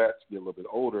their vets get a little bit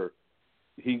older,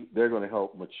 they're going to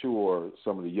help mature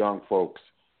some of the young folks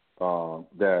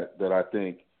that I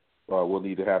think will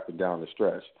need to happen down the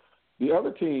stretch. The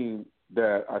other team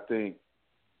that I think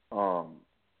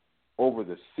over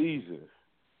the season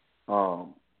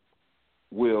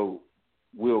will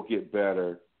get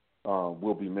better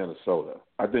will be Minnesota.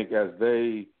 I think as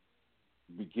they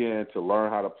begin to learn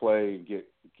how to play and get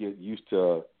used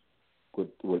to what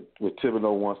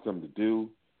Thibodeau wants them to do.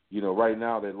 Right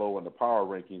now they're low in the power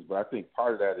rankings, but I think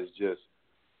part of that is just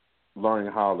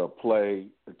learning how to play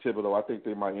Thibodeau. I think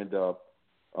they might end up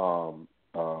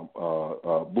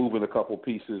moving a couple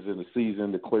pieces in the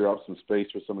season to clear up some space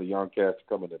for some of the young cats to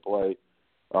come into play.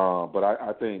 But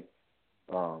I think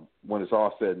when it's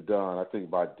all said and done, I think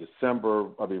by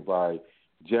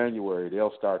January,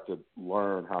 they'll start to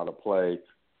learn how to play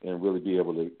and really be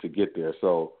able to get there.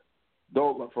 So,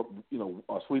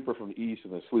 a sleeper from the East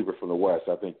and a sleeper from the West,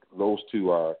 I think those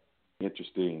two are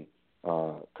interesting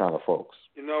kind of folks.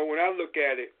 When I look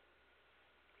at it,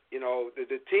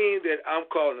 the team that I'm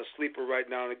calling a sleeper right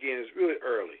now, and again, it's really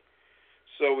early.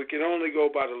 So we can only go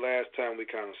by the last time we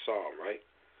kind of saw them, right?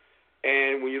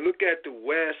 And when you look at the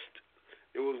West,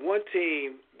 there was one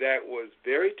team that was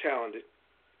very talented,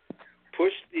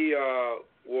 pushed the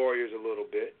Warriors a little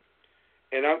bit,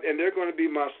 and they're going to be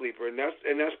my sleeper, and that's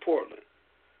Portland.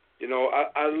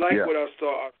 I like what I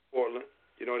saw out of Portland.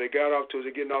 They're getting off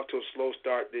to a slow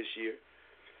start this year,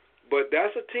 but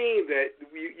that's a team that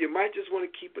you might just want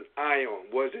to keep an eye on.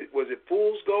 Was it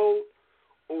fool's gold,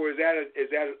 or is that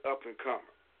an up and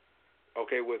comer?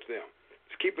 Okay, with them,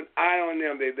 just keep an eye on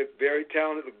them. They look very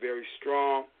talented, look very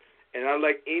strong, and I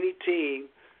like any team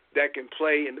that can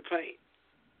play in the paint.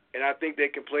 And I think they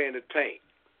can play in the paint.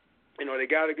 You know, they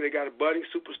got a budding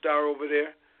superstar over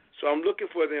there. So I'm looking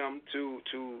for them to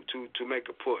make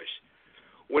a push.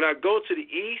 When I go to the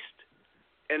East,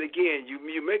 and again, you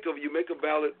make a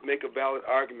valid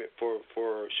argument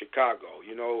for Chicago.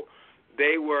 You know,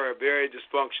 they were a very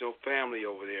dysfunctional family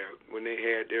over there when they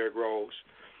had Derrick Rose,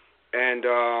 and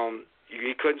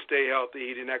he couldn't stay healthy.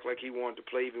 He didn't act like he wanted to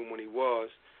play even when he was.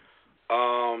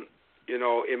 You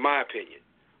know, in my opinion,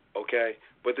 okay.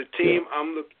 But the team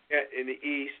I'm looking at in the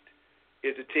East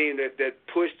is a team that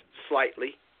pushed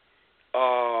slightly.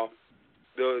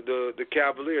 The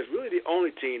Cavaliers, really the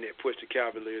only team that pushed the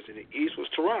Cavaliers in the East was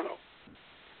Toronto.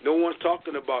 No one's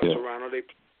talking about Toronto.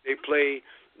 They play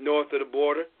north of the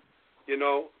border, you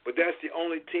know, but that's the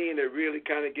only team that really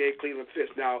kind of gave Cleveland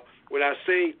fits. Now, when I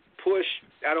say push,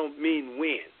 I don't mean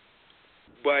win.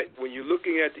 But when you're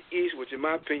looking at the East, which in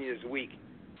my opinion is weak,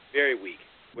 very weak,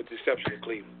 with the exception of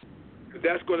Cleveland, but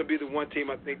that's going to be the one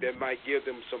team I think that might give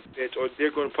them some edge, or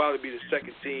they're going to probably be the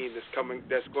second team that's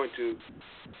going to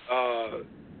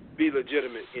be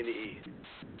legitimate in the East.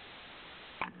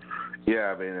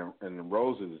 Yeah, I mean, and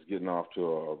Roses is getting off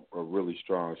to a really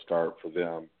strong start for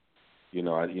them. You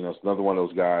know, it's another one of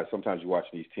those guys. Sometimes you watch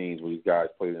these teams where these guys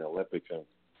played in the Olympics, and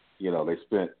you know they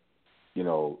spent, you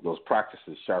know, those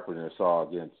practices sharpening their saw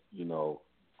against, you know,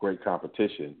 great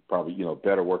competition. Probably, you know,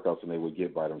 better workouts than they would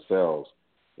get by themselves.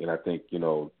 And I think, you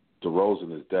know,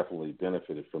 DeRozan has definitely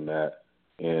benefited from that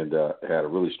and had a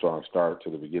really strong start to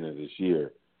the beginning of this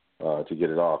year to get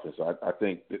it off. And so I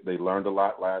think they learned a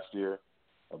lot last year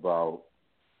about,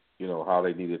 you know, how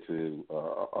they needed to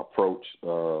approach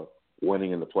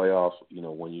winning in the playoffs, you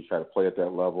know, when you try to play at that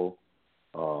level.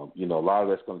 You know, a lot of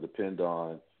that's going to depend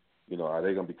on, you know, are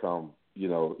they going to become, you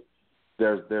know,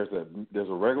 there's a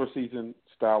regular season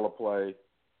style of play,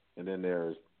 and then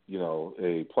there's, you know,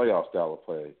 a playoff style of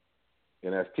play.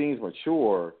 And as teams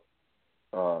mature,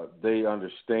 they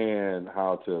understand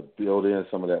how to build in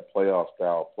some of that playoff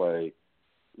style play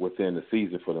within the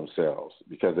season for themselves,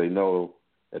 because they know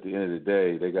at the end of the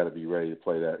day they got to be ready to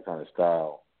play that kind of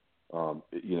style,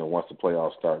 you know, once the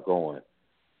playoffs start going.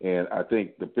 And I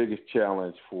think the biggest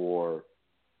challenge for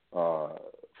the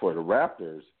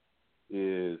Raptors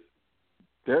is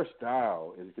their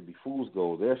style, and it could be fool's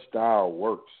gold, their style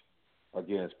works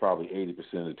against probably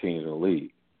 80% of the teams in the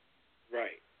league.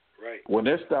 Right. When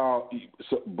their style,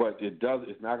 but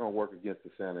it's not going to work against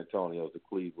the San Antonios, the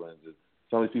Clevelands,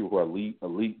 some of these people who are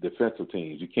elite defensive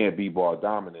teams. You can't be ball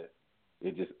dominant.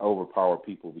 It just overpower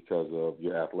people because of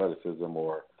your athleticism,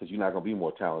 or because you're not going to be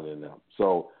more talented than them.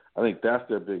 So I think that's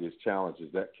their biggest challenge,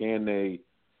 is that can they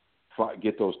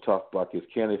get those tough buckets?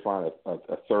 Can they find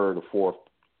a third or fourth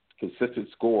consistent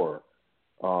scorer?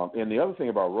 And the other thing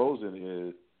about Rosen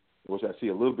is, which I see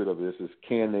a little bit of this, is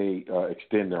can they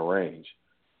extend their range?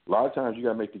 A lot of times you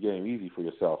got to make the game easy for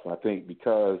yourself. And I think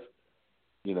because,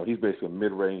 you know, he's basically a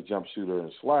mid-range jump shooter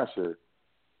and slasher,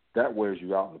 that wears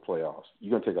you out in the playoffs.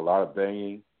 You're going to take a lot of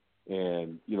banging.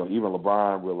 And, you know, even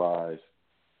LeBron realized,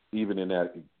 even in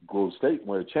that Golden State,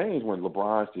 when it changed, when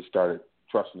LeBron just started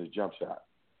trusting his jump shot.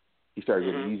 He started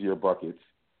getting easier buckets,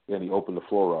 and he opened the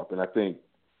floor up. And I think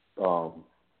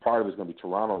part of it is going to be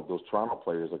Toronto. Those Toronto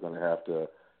players are going to have to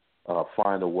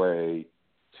find a way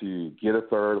to get a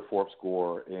third or fourth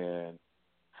score and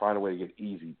find a way to get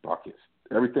easy buckets.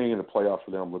 Everything in the playoffs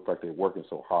for them looks like they're working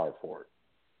so hard for it.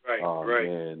 Right.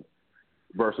 And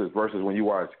versus when you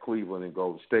watch Cleveland and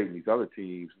Golden State and these other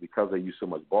teams, because they use so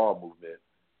much ball movement,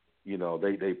 you know,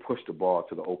 they push the ball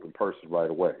to the open person right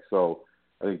away. So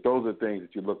I think those are things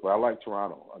that you look for. I like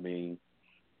Toronto. I mean,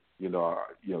 you know,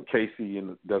 Casey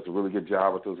does a really good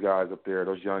job with those guys up there,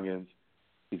 those youngins.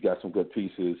 He's got some good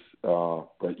pieces,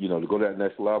 but, you know, to go to that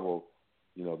next level,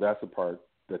 you know, that's the part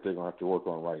that they're going to have to work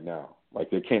on right now. Like,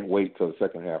 they can't wait till the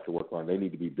second half to work on. They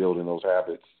need to be building those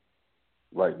habits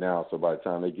right now, so by the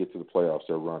time they get to the playoffs,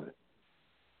 they're running.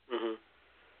 Mm-hmm.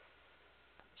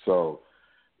 So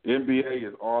NBA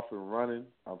is off and running.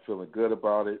 I'm feeling good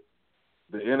about it.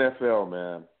 The NFL,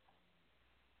 man,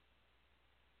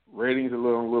 ratings a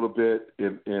little bit,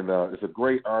 and it's a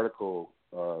great article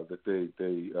that they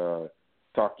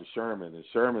talked to Sherman, and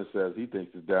Sherman says he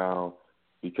thinks it's down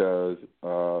because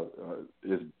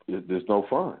there's no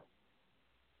fun.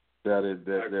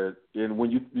 And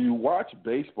when you watch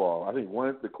baseball, I think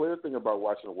the clear thing about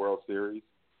watching a World Series,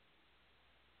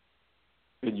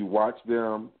 and you watch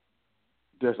them,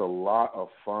 there's a lot of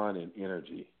fun and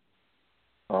energy.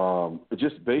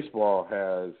 Just baseball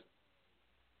there's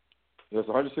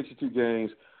 162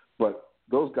 games, but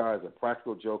those guys are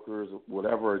practical jokers,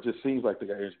 whatever. It just seems like the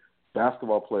guys,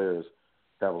 basketball players,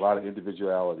 have a lot of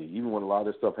individuality. Even when a lot of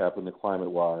this stuff happened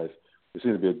climate-wise, there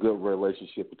seems to be a good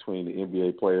relationship between the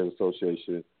NBA Players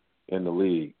Association and the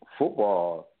league.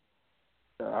 Football,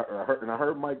 I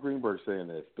heard Mike Greenberg saying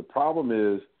this. The problem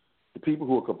is the people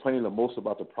who are complaining the most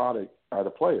about the product are the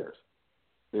players,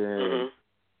 and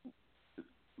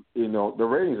the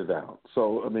ratings are down.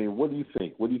 So, I mean, what do you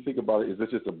think? What do you think about it? Is this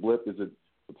just a blip? Is it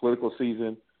the political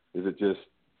season? Is it just,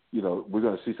 we're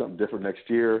going to see something different next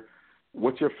year?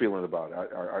 What's your feeling about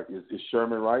it? Is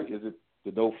Sherman right? Is it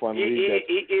the no fun league?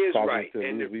 He is right,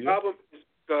 and the problem is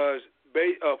because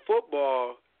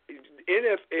football,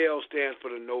 NFL stands for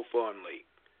the no fun league.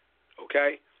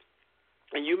 Okay,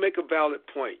 and you make a valid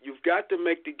point. You've got to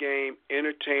make the game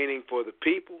entertaining for the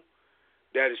people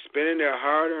that is spending their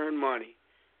hard-earned money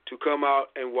to come out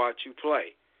and watch you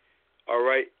play. All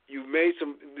right, you've made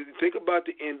some. Think about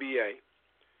the NBA.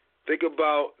 Think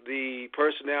about the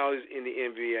personalities in the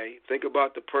NBA. Think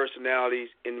about the personalities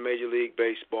in Major League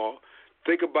Baseball.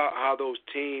 Think about how those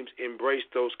teams embrace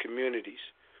those communities.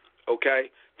 Okay?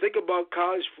 Think about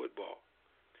college football.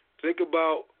 Think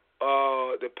about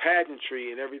the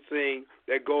pageantry and everything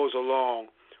that goes along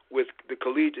with the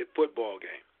collegiate football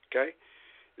game. Okay?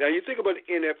 Now, you think about the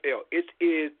NFL. It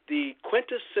is the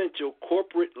quintessential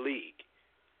corporate league,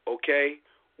 okay,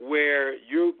 where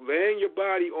you're laying your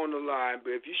body on the line,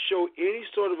 but if you show any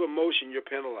sort of emotion, you're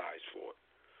penalized for it.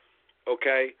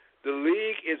 Okay? The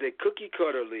league is a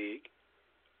cookie-cutter league.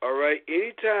 All right?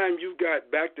 Anytime you've got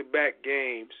back-to-back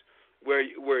games where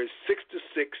it's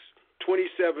 6-6,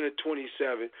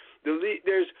 27-27, the league,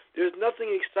 there's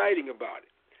nothing exciting about it.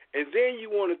 And then you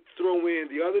want to throw in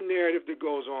the other narrative that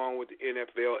goes on with the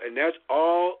NFL, and that's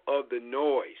all of the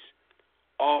noise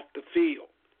off the field.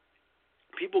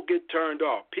 People get turned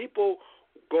off. People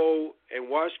go and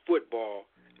watch football,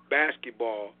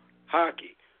 basketball,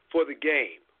 hockey for the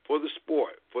game, for the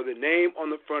sport, for the name on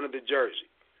the front of the jersey.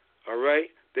 All right?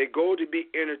 They go to be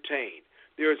entertained.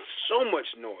 There's so much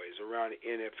noise around the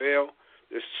NFL.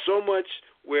 There's so much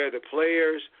where the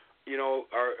players,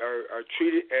 are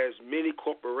treated as mini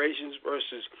corporations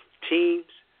versus teams,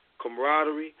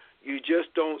 camaraderie. You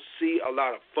just don't see a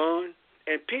lot of fun,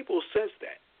 and people sense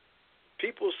that.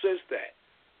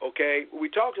 Okay, we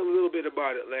talked a little bit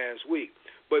about it last week,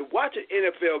 but watch an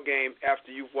NFL game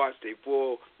after you've watched a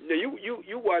full. Now you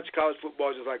watch college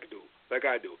football just like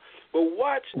I do, but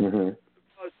watch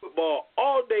college football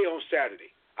all day on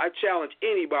Saturday. I challenge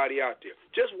anybody out there.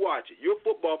 Just watch it. You're a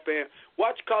football fan.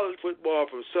 Watch college football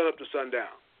from sunup to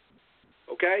sundown.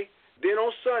 Okay? Then on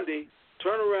Sunday,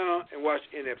 turn around and watch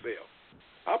NFL.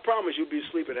 I promise you'll be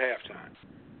asleep at halftime.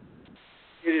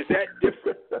 It is that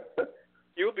different.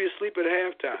 You'll be asleep at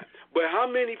halftime. But how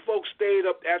many folks stayed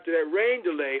up after that rain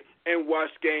delay and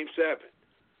watched Game 7?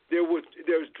 There was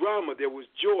drama. There was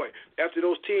joy. After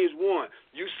those teams won,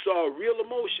 you saw real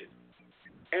emotion.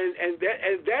 And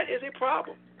that is a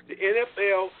problem. The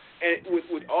NFL, and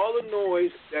with all the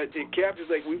noise that the captains,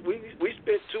 like we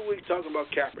spent 2 weeks talking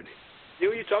about Kaepernick.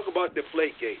 Then you talk about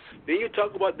Deflategate. Then you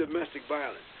talk about domestic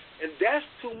violence. And that's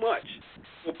too much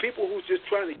for people who's just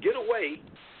trying to get away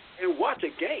and watch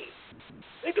a game.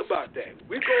 Think about that.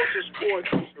 We go to sports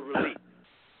for relief.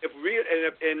 If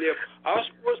our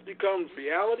sports becomes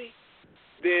reality,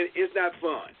 then it's not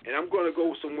fun. And I'm going to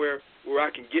go somewhere where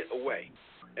I can get away.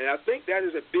 And I think that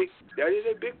is a big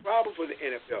problem for the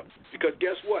NFL, because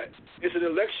guess what? It's an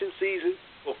election season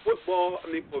for football.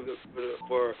 I mean, for the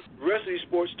rest of these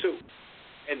sports too,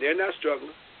 and they're not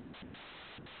struggling.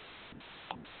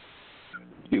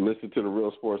 You listen to the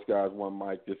Real Sports Guys, One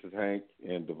Mike. This is Hank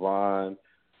and Devon.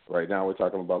 Right now, we're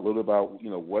talking about a little about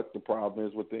what the problem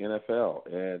is with the NFL,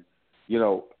 and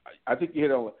I think you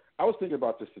hit on. I was thinking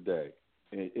about this today,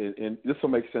 and this will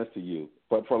make sense to you,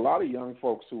 but for a lot of young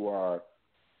folks who are,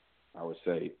 I would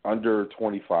say, under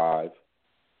 25,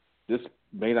 this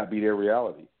may not be their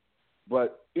reality.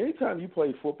 But anytime you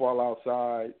play football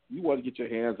outside, you want to get your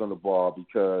hands on the ball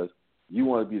because you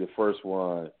want to be the first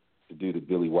one to do the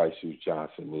Billy White Shoes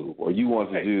Johnson move, or you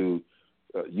want to do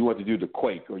the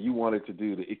Quake, or you wanted to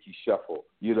do the Icky Shuffle.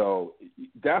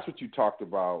 That's what you talked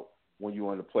about when you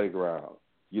were on the playground.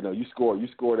 You score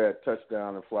that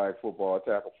touchdown and flag football,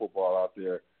 tackle football out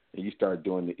there, and you start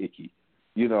doing the Icky.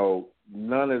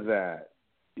 None of that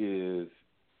is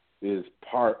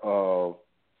part of.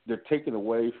 They're taken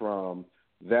away from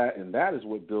that, and that is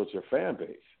what builds your fan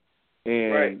base.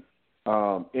 And right.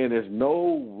 And there's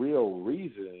no real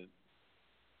reason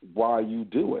why you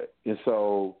do it. And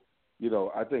so,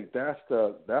 I think that's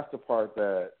the part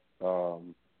that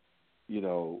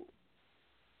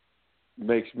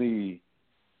makes me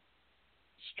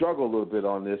struggle a little bit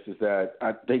on this, is that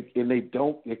they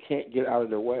can't get out of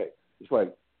their way. It's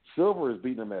like Silver is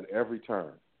beating them at every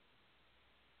turn.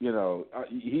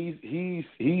 he's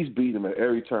beating them at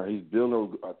every turn. He's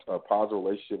building a positive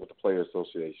relationship with the Player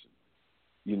Association.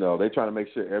 They're trying to make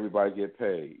sure everybody get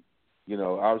paid.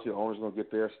 Obviously the owners going to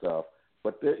get their stuff.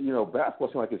 But, basketball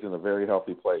seems like it's in a very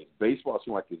healthy place. Baseball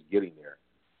seems like it's getting there.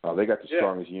 They got the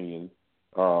strongest union.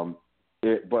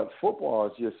 But football,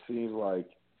 it just seems like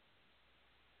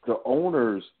the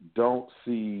owners don't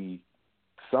see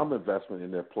some investment in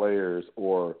their players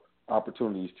or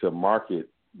opportunities to market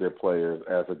their players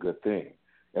as a good thing.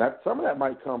 And some of that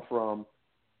might come from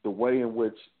the way in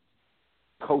which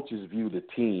coaches view the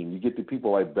team. You get the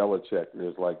people like Belichick,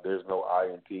 there's no I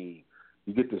in team.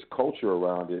 You get this culture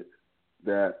around it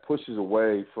that pushes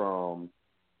away from,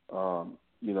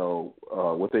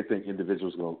 what they think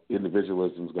individualism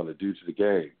is going to do to the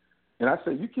game. And I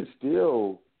say you can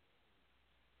still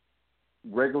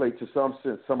regulate to some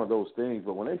sense some of those things,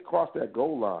 but when they cross that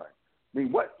goal line, I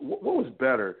mean, what was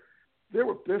better?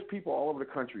 There's people all over the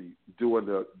country doing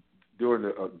the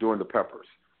peppers,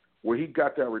 where he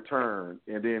got that return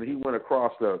and then he went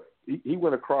across the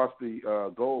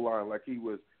goal line like he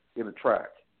was in a track.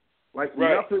 Like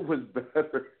nothing was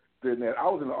better than that. I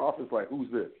was in the office like,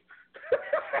 who's this?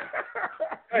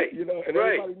 Right. And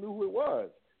everybody knew who it was.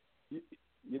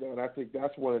 And I think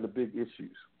that's one of the big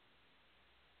issues.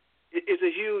 It's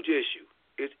a huge issue.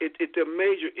 It's a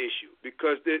major issue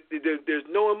because there's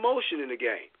no emotion in the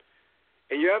game.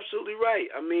 And you're absolutely right.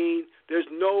 I mean, there's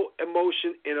no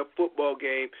emotion in a football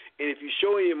game, and if you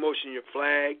show any emotion, you're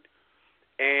flagged,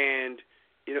 and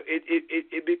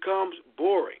it becomes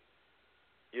boring.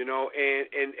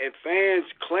 And fans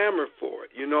clamor for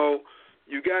it.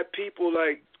 You got people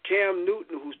like Cam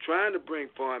Newton who's trying to bring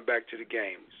fun back to the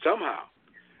game somehow,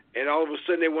 and all of a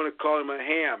sudden they want to call him a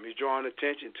ham. He's drawing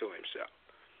attention to himself.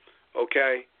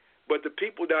 Okay, but the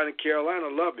people down in Carolina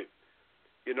love him.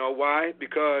 You know why?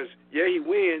 Because, he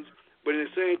wins, but in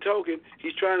the same token,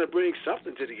 he's trying to bring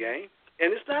something to the game,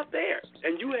 and it's not there.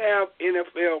 And you have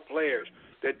NFL players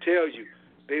that tell you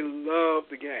they love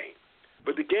the game,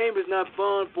 but the game is not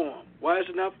fun for them. Why is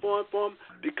it not fun for them?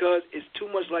 Because it's too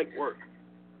much like work.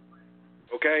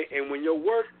 Okay? And when your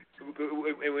work, when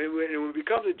it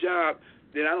becomes a job,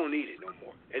 then I don't need it no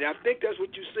more. And I think that's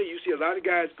what you see. You see a lot of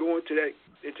guys going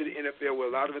into the NFL with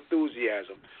a lot of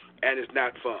enthusiasm, and it's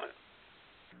not fun.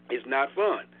 It's not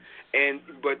fun.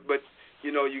 But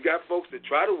you got folks that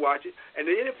try to watch it, and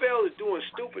the NFL is doing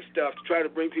stupid stuff to try to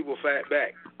bring people back,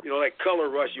 like color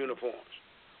rush uniforms.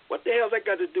 What the hell's that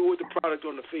got to do with the product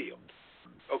on the field?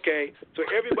 Okay? So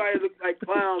everybody looks like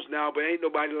clowns now, but ain't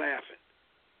nobody laughing.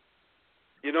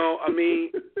 You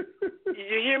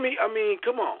hear me? I mean,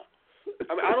 come on.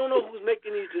 I don't know who's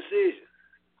making these decisions.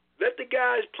 Let the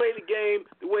guys play the game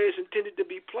the way it's intended to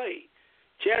be played.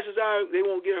 Chances are they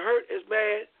won't get hurt as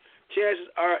bad. Chances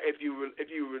are if you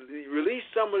release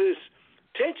some of this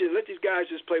tension, let these guys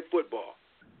just play football.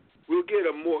 We'll get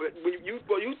a more. You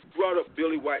brought up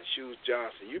Billy White Shoes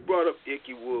Johnson. You brought up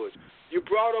Ickey Woods. You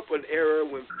brought up an era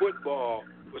when football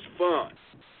was fun.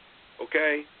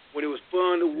 Okay, when it was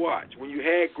fun to watch. When you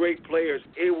had great players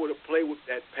able to play with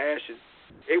that passion,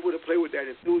 able to play with that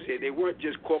enthusiasm. They weren't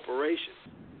just corporations.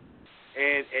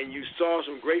 And you saw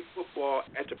some great football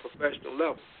at the professional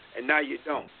level, and now you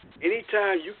don't.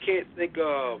 Anytime you can't think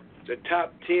of the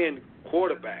top 10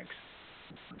 quarterbacks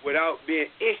without being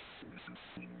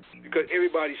because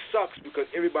everybody sucks because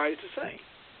everybody's the same.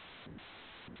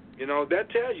 That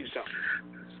tells you something.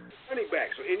 Running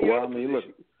backs or any other position. Look.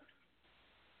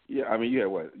 Yeah, you had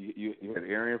what? You had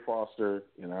Arian Foster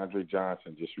and Andre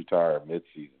Johnson just retired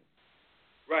midseason.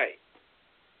 Right.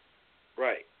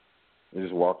 They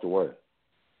just walked away.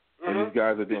 And these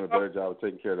guys are doing a better job of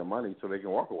taking care of their money so they can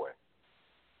walk away.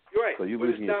 Right. So you're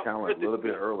losing your talent a little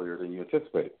bit earlier than you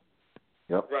anticipated.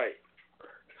 Yep. Right.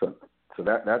 So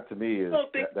that to me is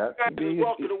that to me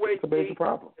is a major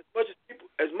problem.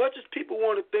 As much as people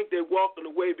want to think they're walking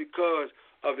away because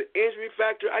of the injury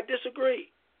factor, I disagree.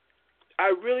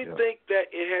 I really think that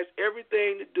it has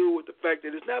everything to do with the fact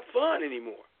that it's not fun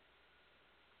anymore.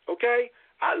 Okay?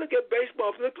 I look at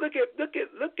baseball. Look at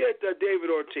David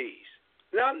Ortiz.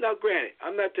 Now, granted,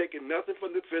 I'm not taking nothing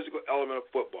from the physical element of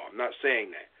football. I'm not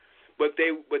saying that, but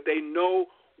they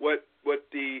know what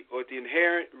the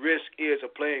inherent risk is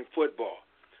of playing football.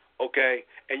 Okay,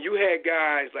 and you had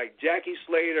guys like Jackie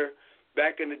Slater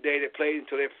back in the day that played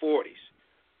until their 40s.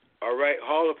 All right,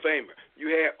 Hall of Famer.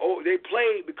 They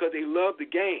played because they loved the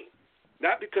game,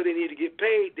 not because they need to get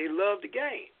paid. They loved the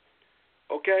game.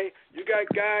 Okay, you got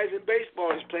guys in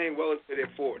baseball that's playing well into their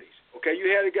 40s. Okay,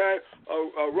 you had a guy,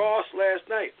 Ross last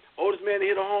night, oldest man to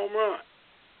hit a home run.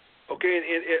 Okay,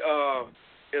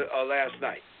 last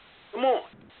night. Come on.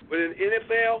 But in the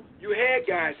NFL, you had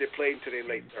guys that played until their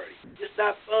late 30s. It's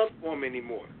not fun for them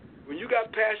anymore. When you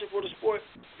got passion for the sport,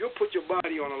 you'll put your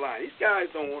body on the line. These guys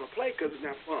don't want to play because it's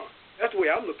not fun. That's the way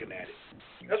I'm looking at it.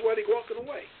 That's why they're walking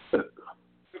away.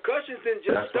 Concussions didn't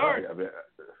just start. Right.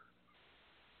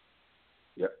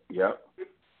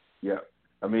 Yep.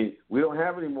 I mean, we don't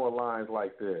have any more lines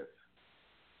like this.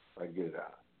 Like, get it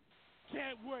out.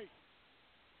 Can't wait.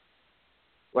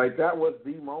 Like, that was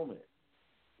the moment.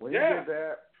 When he did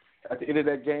that at the end of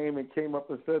that game and came up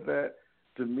and said that,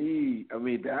 to me, I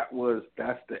mean, that's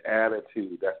the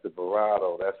attitude, that's the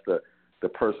bravado, that's the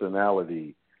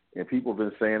personality. And people have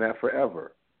been saying that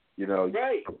forever. You know,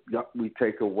 right. We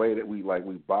take away that we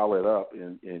bottle it up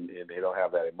and they don't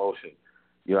have that emotion.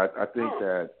 You know, I think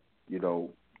that, you know,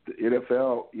 the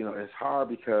NFL, you know, it's hard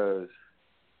because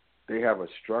they have a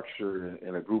structure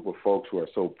and a group of folks who are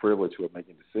so privileged who are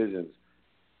making decisions.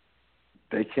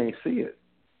 They can't see it.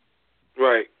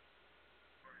 Right.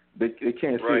 They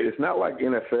can't see it. It's not like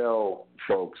NFL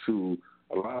folks who,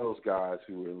 a lot of those guys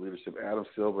who were in leadership, Adam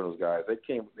Silver and those guys, they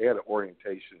had an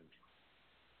orientation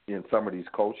in some of these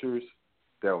cultures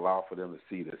that allow for them to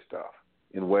see this stuff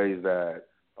in ways that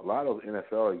a lot of those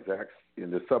NFL execs,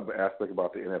 and there's some aspect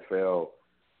about the NFL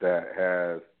that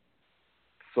has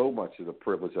so much of the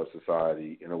privilege of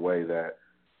society in a way that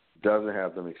doesn't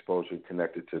have them exposure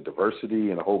connected to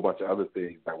diversity and a whole bunch of other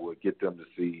things that would get them to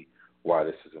see why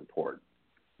this is important.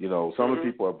 You know, some of the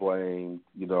people are blaming,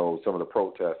 you know, some of the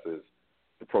protests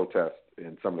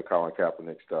and some of the Colin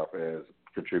Kaepernick stuff as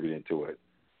contributing to it.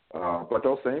 But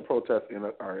those same protests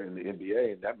are in the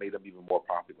NBA, and that made them even more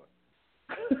popular.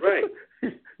 Right.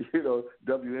 You know,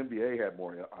 WNBA had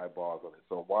more eyeballs on it,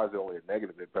 so why is it only a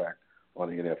negative impact on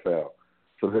the NFL?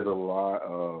 So there's a lot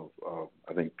of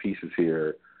I think, pieces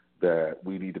here that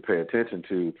we need to pay attention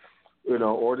to, you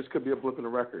know, or this could be a blip in the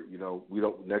record. You know,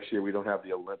 next year we don't have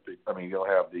the Olympics. I mean, you don't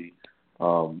have the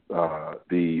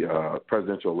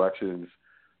presidential elections.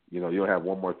 You know, you don't have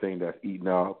one more thing that's eaten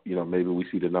up. You know, maybe we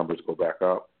see the numbers go back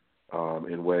up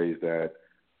in ways that,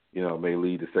 you know, may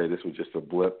lead to say this was just a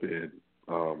blip and,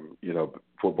 you know,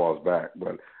 football's back.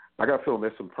 But I got a feeling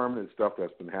there's some permanent stuff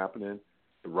that's been happening.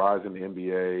 The rise in the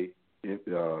NBA,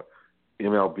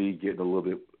 MLB getting a little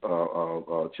bit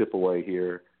chip away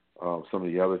here. Some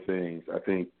of the other things, I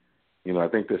think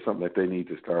there's something that they need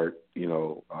to start, you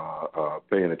know,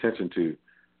 paying attention to,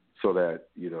 so that,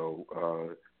 you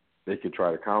know, they can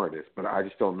try to counter this. But I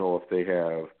just don't know if they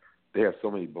have so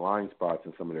many blind spots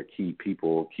in some of their key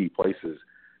people, key places.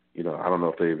 You know, I don't know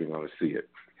if they're even going to see it.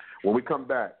 When we come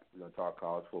back, we're going to talk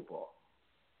college football.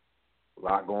 A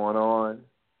lot going on,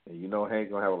 and you know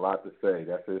Hank's going to have a lot to say.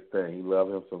 That's his thing. He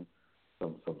loves him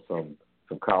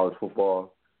some college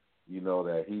football. You know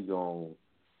that he's going,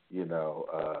 he's going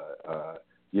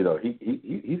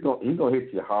to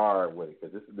hit you hard with it,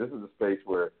 because this is a space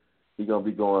where he's going to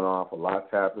be going off. A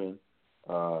lot's happened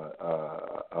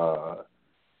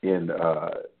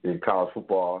in college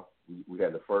football. We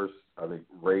had the first, I think,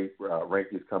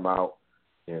 rankings come out,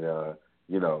 and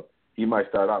you know, he might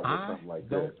start out with something like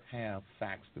this. I don't have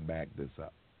facts to back this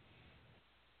up.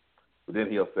 But then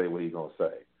he'll say what he's going to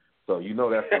say. So you know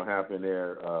that's going to happen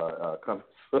there coming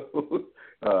soon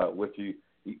with you.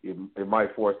 It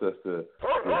might force us to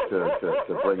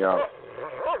bring out.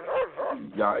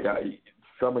 Y'all,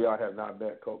 some of y'all have not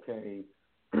met Cocaine,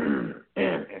 and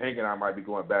Hank and I might be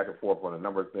going back and forth on a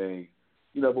number of things.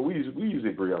 You know, but we usually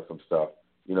agree on some stuff.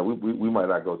 You know, we might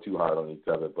not go too hard on each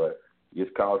other, but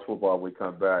it's college football when we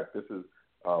come back. This is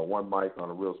One Mic on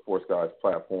the Real Sports Guys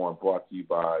platform, brought to you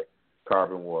by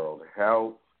Carbon World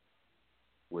Health,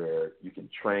 where you can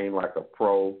train like a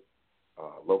pro,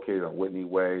 located on Whitney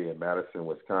Way in Madison,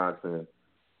 Wisconsin.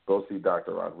 Go see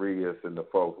Dr. Rodriguez and the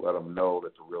folks. Let them know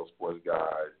that the Real Sports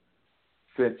Guys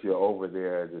sent you over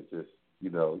there to just, you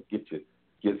know, get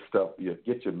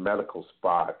your medical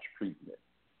spa treatment.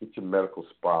 Get your medical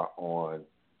spa on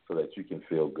so that you can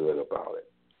feel good about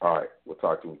it. All right, we'll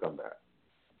talk to you when we come back.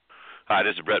 Hi,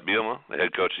 this is Brett Bielema, the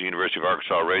head coach of the University of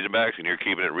Arkansas Razorbacks, and you're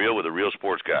keeping it real with the Real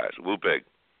Sports Guys. Woo pig.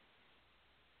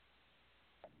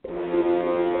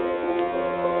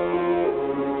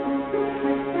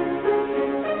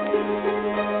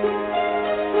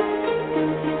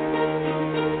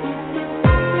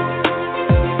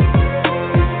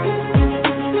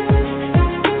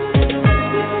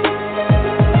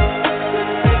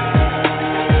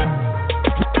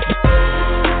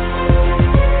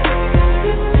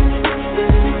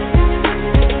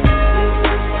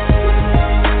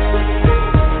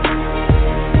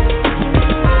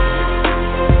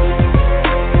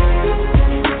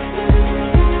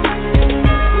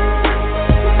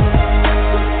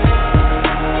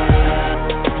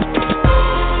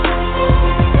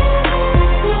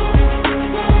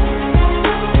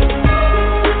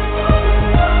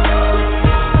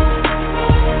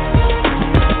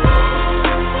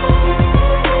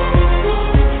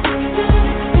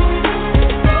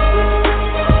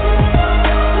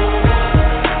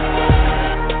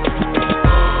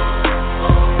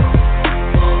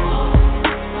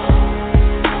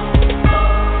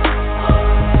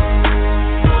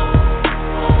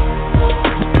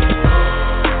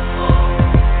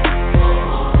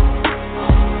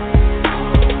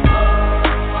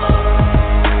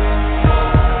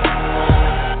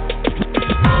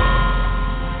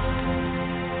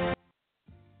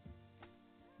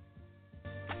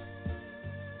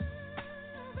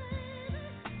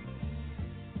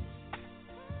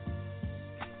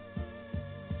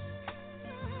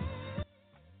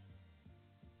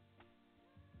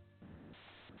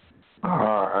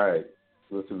 All right.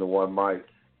 Listen to One Mic,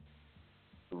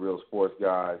 the real sports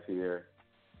guys here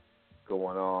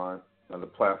going on the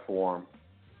platform.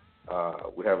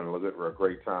 We're having a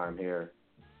great time here.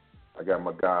 I got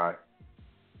my guy,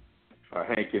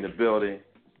 Hank, in the building.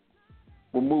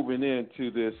 We're moving into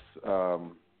this,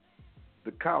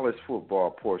 the college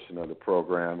football portion of the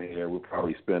program here. We'll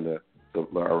probably spend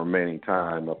our remaining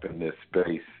time up in this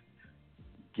space,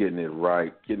 getting it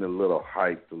right, getting a little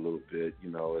hyped a little bit.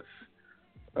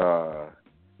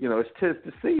 It's 'tis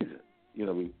the season.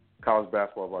 College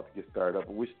basketball about to get started up,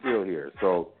 but we're still here.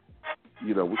 So,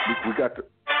 we got to.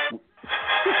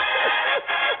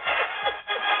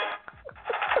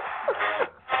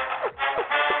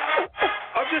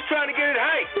 I'm just trying to get it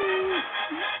hyped.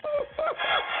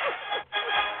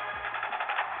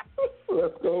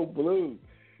 Let's go Blues.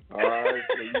 All right,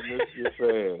 so you missed your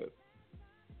fans.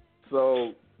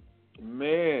 So,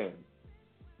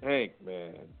 Hank,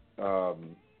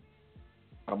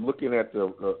 I'm looking at the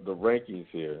rankings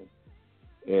here,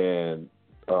 and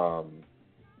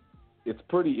it's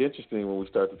pretty interesting when we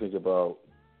start to think about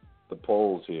the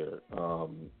polls here.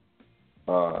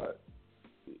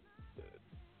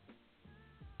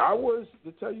 I was,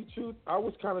 to tell you the truth, I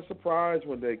was kind of surprised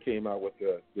when they came out with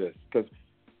this.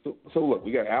 So look,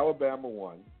 we got Alabama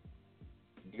 1,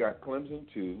 we got Clemson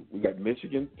 2, we got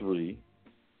Michigan 3,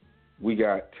 we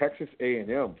got Texas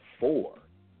A&M 4,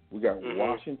 we got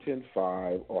Washington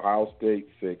 5, Ohio State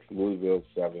 6, Louisville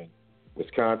 7,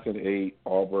 Wisconsin 8,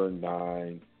 Auburn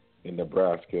 9, and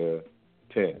Nebraska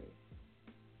 10.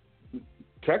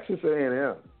 Texas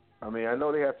A&M, I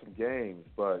know they had some games,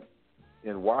 but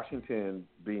in Washington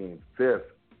being 5th,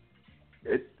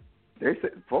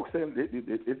 folks saying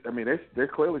they're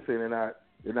clearly saying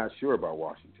they're not sure about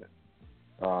Washington.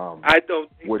 I don't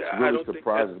think which that, really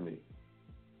surprises me.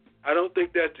 I don't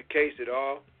think that's the case at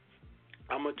all.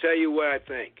 I'm gonna tell you what I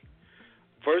think.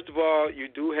 First of all, you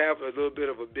do have a little bit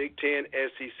of a Big Ten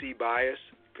SEC bias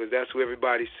because that's what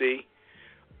everybody see.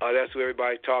 That's what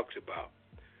everybody talks about.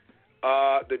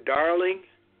 The darling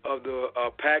of the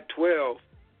Pac-12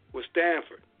 was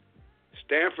Stanford.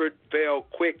 Stanford fell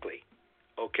quickly,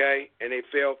 okay, and they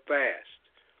fell fast.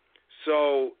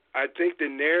 So I think the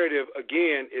narrative,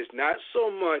 again, is not so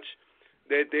much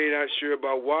that they're not sure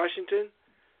about Washington,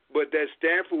 but that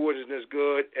Stanford wasn't as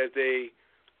good as they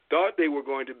thought they were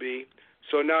going to be,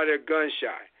 so now they're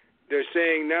gun-shy. They're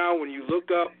saying now when you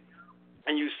look up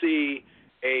and you see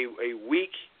a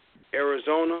weak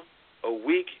Arizona, a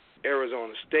weak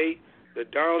Arizona State, the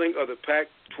darling of the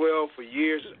Pac-12 for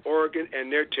years is Oregon,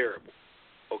 and they're terrible,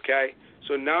 okay?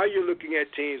 So now you're looking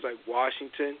at teams like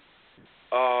Washington,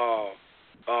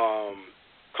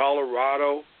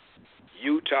 Colorado,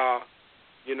 Utah,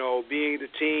 being the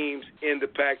teams in the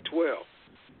Pac-12.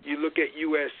 You look at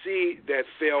USC that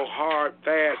fell hard,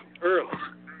 fast, early,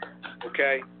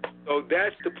 okay? So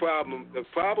that's the problem. The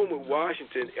problem with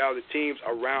Washington are the teams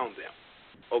around them,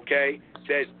 okay,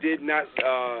 that did not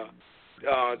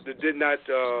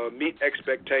meet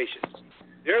expectations.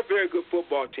 They're a very good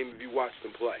football team if you watch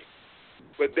them play.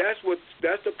 But that's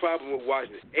the problem with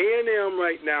Washington. A&M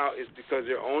right now is because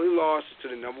their only loss is to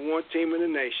the number 1 team in the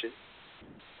nation,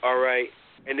 all right,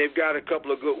 and they've got a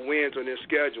couple of good wins on their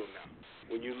schedule now.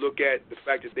 When you look at the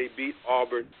fact that they beat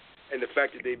Auburn and the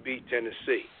fact that they beat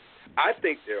Tennessee, I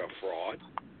think they're a fraud.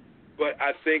 But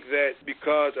I think that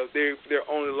because of their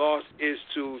only loss is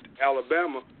to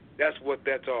Alabama, that's what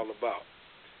that's all about.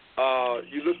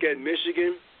 You look at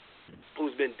Michigan,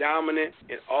 who's been dominant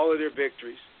in all of their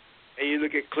victories, and you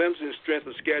look at Clemson's strength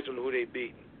of schedule and who they've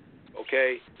beaten.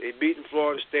 Okay? They've beaten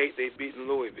Florida State. They've beaten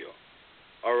Louisville.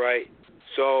 All right?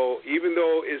 So even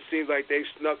though it seems like they've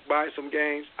snuck by some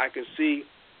games, I can see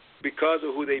because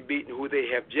of who they beat and who they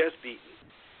have just beaten,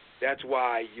 that's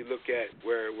why you look at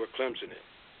where Clemson is.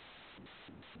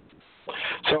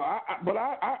 So,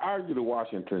 I argue the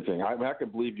Washington thing. I can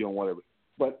believe you on whatever,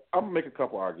 but I'm gonna make a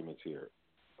couple arguments here.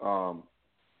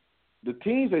 The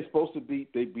teams they're supposed to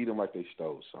beat, they beat them like they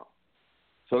stole some.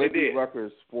 So they beat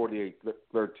Rutgers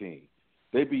 48-13.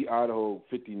 They beat Idaho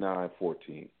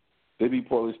 59-14. They beat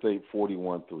Portland State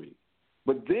 41-3.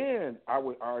 But then I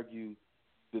would argue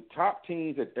the top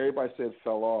teams that everybody said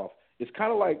fell off. It's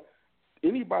kind of like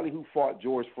anybody who fought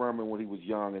George Foreman when he was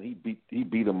young and he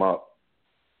beat him up.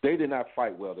 They did not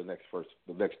fight well the next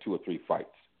 2 or 3 fights.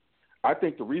 I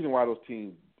think the reason why those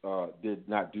teams did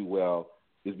not do well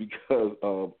is because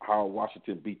of how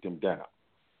Washington beat them down.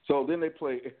 So then they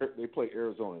play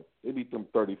Arizona. They beat them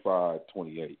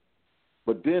 35-28.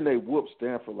 But then they whooped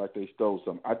Stanford like they stole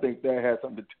something. I think that had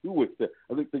something to do with it.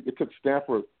 I think it took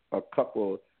Stanford a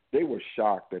couple. They were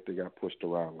shocked that they got pushed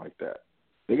around like that.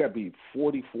 They got beat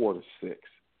 44-6.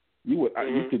 You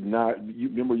could not. You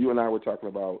remember you and I were talking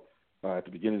about at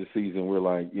the beginning of the season. We're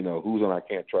like, who's on our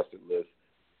can't trust it list.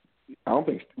 I don't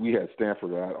think we had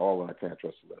Stanford at all on our can't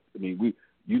trust it list. I mean,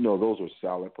 those were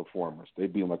solid performers. They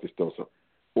beat them like they stole some.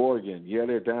 Oregon, yeah,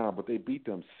 they're down, but they beat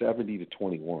them 70-21.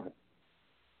 I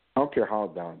don't care how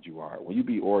down you are. When you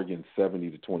beat Oregon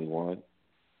 70-21,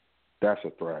 that's a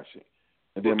thrashing.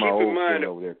 And then my old friend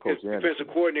over there, Coach Anderson,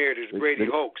 defensive coordinator is Brady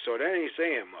Hoke, so that ain't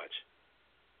saying much.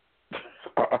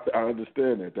 I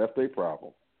understand that. That's their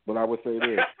problem. But I would say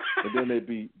this, and then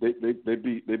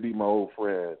they beat my old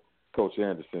friend Coach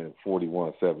Anderson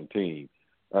 41-17.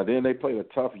 Then they played a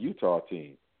tough Utah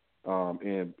team,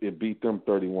 and it beat them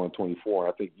 31-24.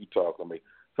 I think Utah.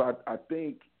 So I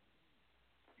think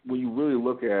when you really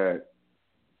look at,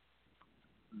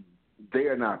 they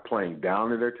are not playing down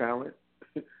to their talent.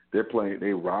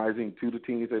 They're rising to the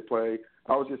teams they play.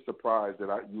 I was just surprised that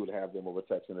you would have them over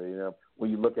Texas A&M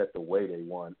when you look at the way they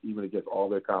won, even against all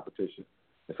their competition.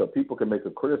 And so people can make a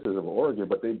criticism of Oregon,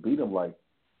 but they beat them like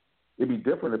it'd be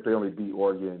different if they only beat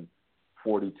Oregon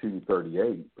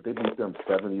 42-38, but they beat them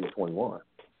 70-21.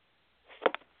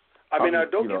 I mean,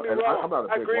 don't get me wrong. I'm not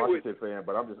a big Washington fan,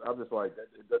 but I'm just like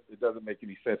it doesn't make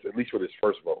any sense, at least for this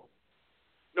first vote.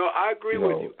 No, I agree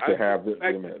with you. To have this,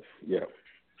 yeah.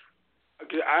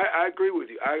 I agree with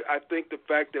you. I think the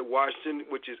fact that Washington,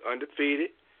 which is undefeated,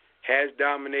 has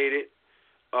dominated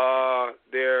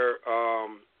their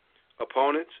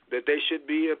opponents, that they should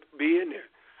be in there.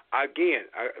 Again,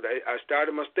 I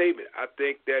started my statement. I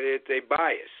think that it's a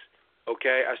bias.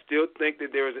 Okay, I still think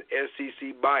that there is an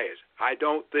SEC bias. I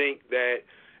don't think that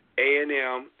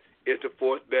A&M is the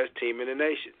fourth best team in the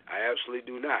nation. I absolutely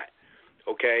do not.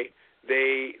 Okay,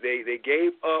 they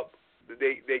gave up.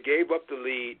 They gave up the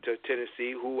lead to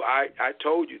Tennessee, who I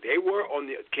told you they were on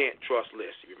the can't trust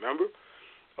list. You remember?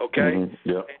 Okay. Mm-hmm.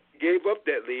 Yeah. Gave up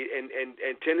that lead, and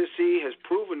Tennessee has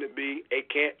proven to be a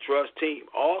can't trust team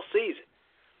all season.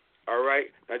 All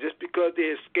right. Now, just because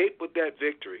they escaped with that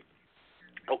victory.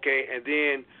 Okay, and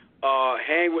then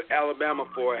hang with Alabama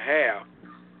for a half.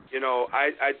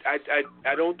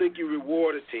 I don't think you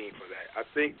reward a team for that. I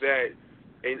think that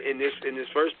in this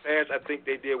first pass, I think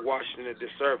they did Washington a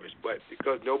disservice. But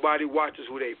because nobody watches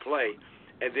who they play,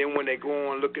 and then when they go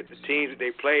on and look at the teams that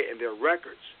they play and their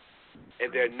records,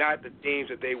 and they're not the teams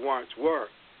that they once were.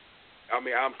 I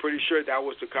mean, I'm pretty sure that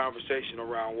was the conversation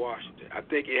around Washington. I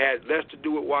think it had less to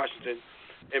do with Washington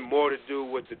and more to do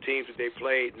with the teams that they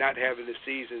played not having the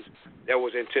seasons that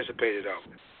was anticipated of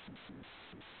them.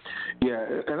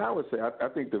 Yeah, and I would say I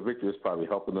think the victory is probably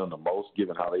helping them the most,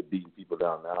 given how they beating people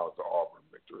down now. Is the Auburn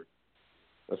victory.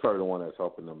 That's probably the one that's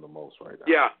helping them the most right now.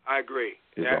 Yeah, I agree.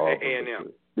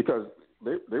 A&M, because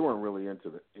they weren't really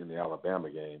in the Alabama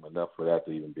game enough for that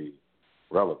to even be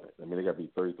relevant. I mean, they got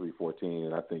beat 33-14,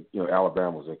 and I think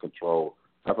Alabama was in control.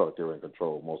 I felt like they were in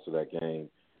control most of that game.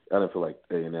 I didn't feel like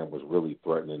A&M was really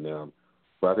threatening them.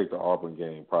 But I think the Auburn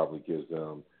game probably gives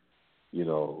them,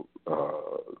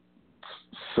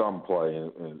 some play,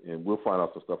 and we'll find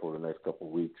out some stuff over the next couple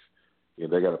of weeks. They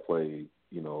got to play,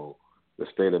 the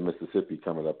state of Mississippi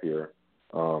coming up here,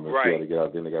 and see how they get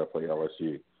out. Then they got to play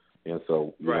LSU, and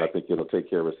so I think it'll take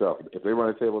care of itself. If they run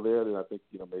a table there, then I think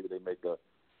maybe they make a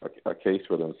case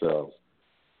for themselves.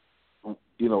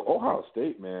 Ohio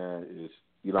State, man, is.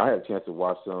 I had a chance to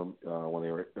watch them when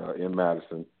they were in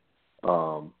Madison.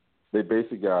 They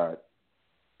basically got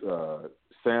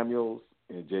Samuels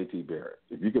and J.T. Barrett.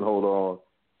 If you can hold on,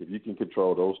 if you can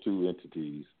control those two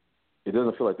entities, it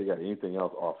doesn't feel like they got anything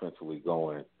else offensively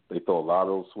going. They throw a lot of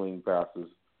those swing passes,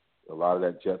 a lot of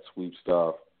that jet sweep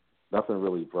stuff, nothing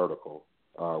really vertical.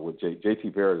 With J.T.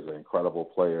 Barrett is an incredible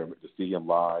player. To see him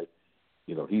live,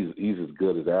 he's as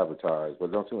good as advertised, but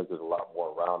it don't seem like there's a lot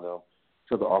more around them.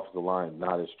 So the offensive line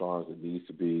not as strong as it needs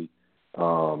to be.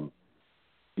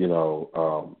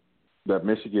 That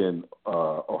Michigan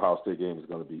Ohio State game is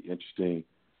going to be interesting.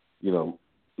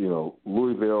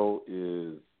 Louisville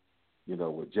is,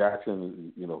 with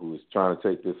Jackson, who is trying to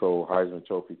take this whole Heisman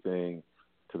Trophy thing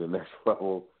to the next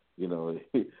level. He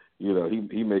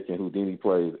making Houdini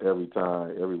plays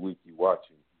every week you watch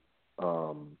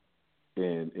him.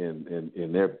 And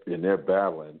they're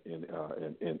battling in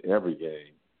every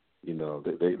game.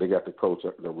 They got the coach,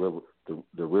 the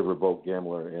riverboat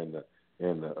gambler,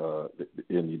 and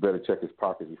you better check his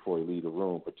pockets before you leave the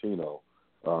room, Patino.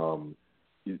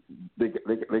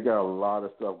 They got a lot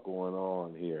of stuff going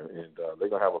on here, and they're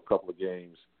gonna have a couple of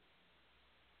games.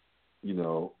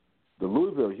 The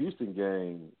Louisville-Houston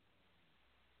game,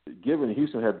 given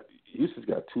Houston's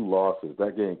got 2 losses,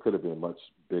 that game could have been much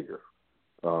bigger.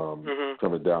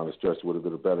 coming down the stretch. Would have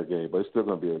been a better game, but it's still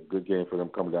going to be a good game for them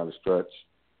coming down the stretch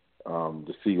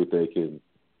to see what they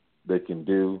can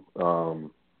do.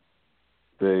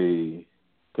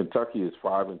 Kentucky is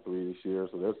 5-3 this year,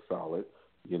 so that's solid.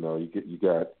 You know, you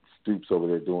got Stoops over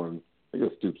there doing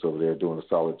a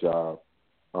solid job,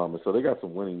 and so they got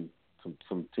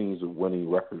some teams with winning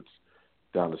records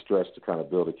down the stretch to kind of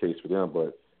build a case for them.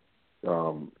 But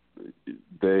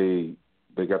they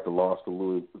got the loss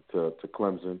to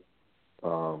Clemson.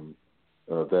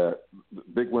 That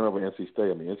big win over NC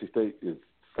State. I mean, NC State is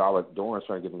solid. Dorn's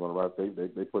trying to get them on the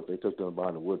right. They took them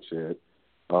behind the woodshed.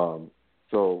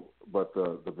 But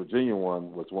the Virginia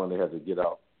one was one they had to get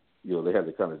out. You know, they had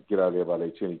to kind of get out of there by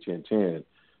their chin.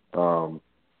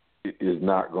 Is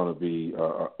not going to be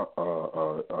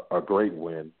a great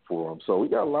win for them. So we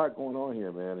got a lot going on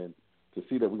here, man. And to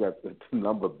see that we got a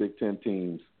number of Big Ten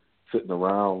teams sitting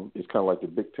around, it's kind of like the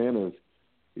Big Ten is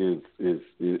in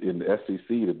the SEC.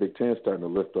 The Big Ten is starting to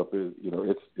lift up.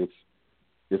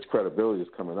 Its credibility is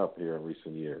coming up here in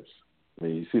recent years. I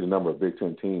mean, you see the number of Big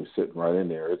Ten teams sitting right in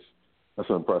there. That's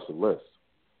an impressive list,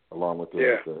 along with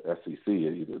the SEC.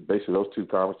 Basically, those two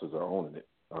conferences are owning it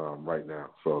right now.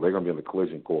 So they're going to be on the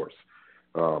collision course.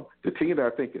 The team that I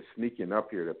think is sneaking up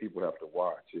here that people have to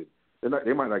watch,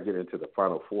 they might not get into the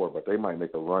Final Four, but they might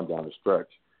make a run down the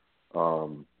stretch,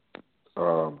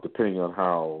 depending on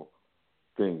how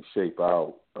things shape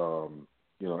out,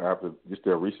 after just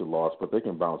their recent loss, but they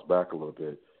can bounce back a little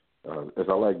bit. As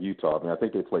I like Utah, I mean, I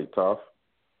think they played tough.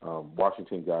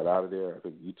 Washington got out of there. I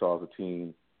think Utah's a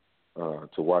team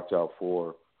to watch out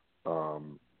for.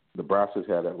 Nebraska's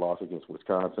had that loss against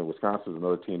Wisconsin. Wisconsin's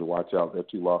another team to watch out. They have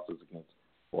 2 losses against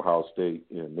Ohio State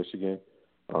and Michigan,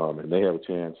 and they have a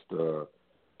chance to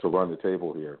run the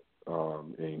table here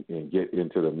and get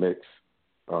into the mix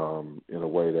in a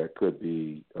way that could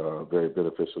be very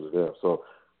beneficial to them. So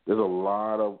there's a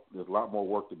lot more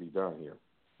work to be done here.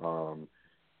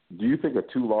 Do you think a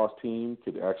 2-loss team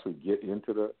could actually get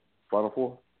into the Final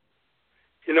Four?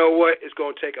 You know what? It's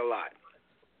going to take a lot.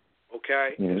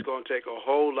 Okay? Mm-hmm. It's going to take a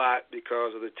whole lot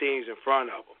because of the teams in front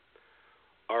of them.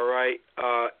 All right?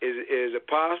 Is it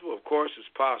possible? Of course it's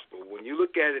possible. When you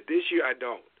look at it this year, I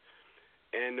don't.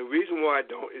 And the reason why I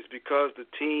don't is because the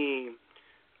team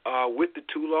with the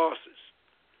 2 losses,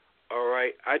 all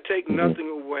right, I take nothing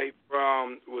away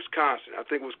from Wisconsin. I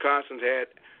think Wisconsin's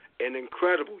had an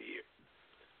incredible year.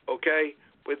 Okay?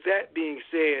 With that being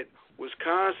said,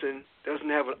 Wisconsin doesn't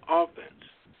have an offense.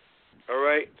 All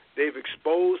right? They've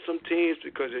exposed some teams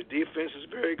because their defense is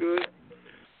very good,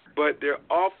 but their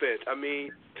offense, I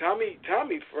mean, Tommy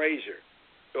Frazier,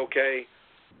 okay,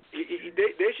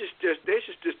 they should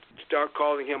just start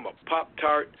calling him a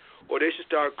Pop-Tart, or they should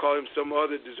start calling him some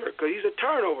other dessert, because he's a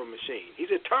turnover machine.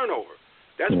 He's a turnover.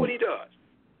 That's what he does,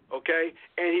 okay?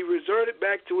 And he reverted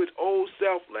back to his old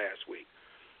self last week,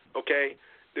 okay?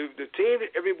 The team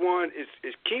that everyone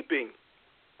is keeping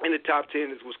in the top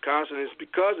 10 is Wisconsin. It's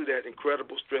because of that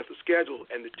incredible strength of schedule,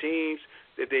 and the teams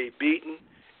that they've beaten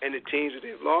and the teams that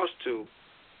they've lost to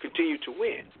continue to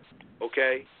win,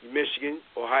 okay? Michigan,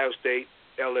 Ohio State,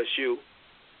 LSU,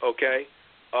 okay?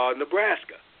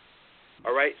 Nebraska,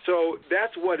 all right? So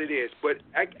that's what it is. But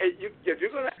if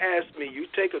you're going to ask me, you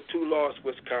take a 2-loss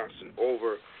Wisconsin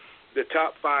over the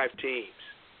top 5 teams,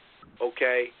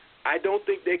 okay? I don't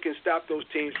think they can stop those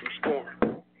teams from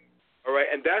scoring. All right,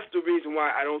 and that's the reason why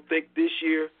I don't think this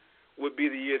year would be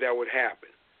the year that would happen.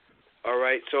 All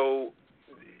right, so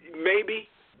maybe,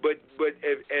 but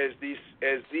as these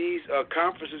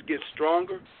conferences get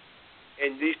stronger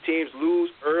and these teams lose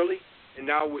early, and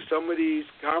now with some of these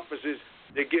conferences,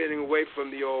 they're getting away from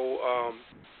the old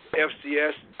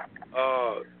FCS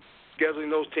scheduling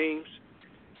those teams,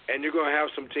 and you're going to have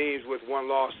some teams with 1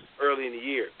 loss early in the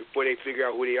year before they figure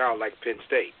out who they are, like Penn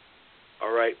State.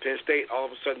 All right, Penn State all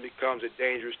of a sudden becomes a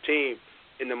dangerous team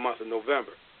in the month of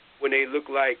November when they look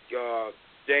like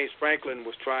James Franklin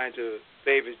was trying to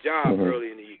save his job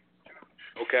early in the year.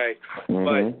 Okay,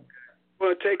 but it's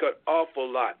going to take an awful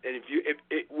lot. And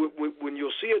when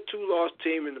you'll see a 2-loss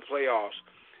team in the playoffs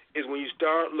is when you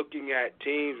start looking at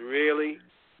teams really,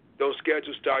 those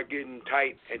schedules start getting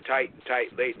tight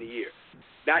late in the year.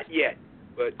 Not yet,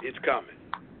 but it's coming.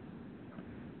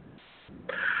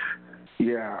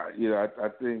 Yeah, I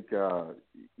think I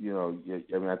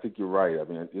mean, I think you're right. I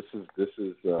mean, this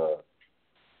is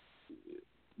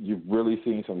you've really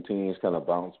seen some teams kind of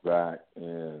bounce back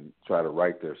and try to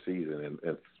right their season,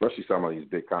 and especially some of these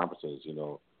big conferences.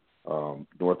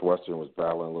 Northwestern was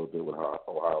battling a little bit with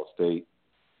Ohio State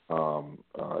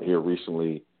here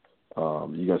recently. You're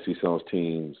going to see some of those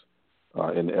teams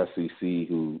in the SEC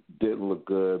who didn't look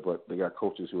good, but they got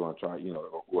coaches who are trying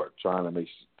to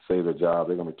save their job.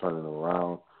 They're going to be turning them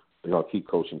around. They're going to keep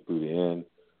coaching through the end.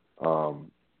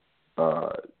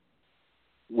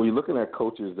 When you're looking at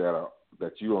coaches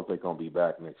that you don't think are going to be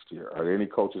back next year, are there any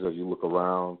coaches as you look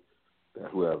around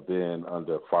who have been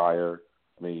under fire?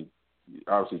 I mean,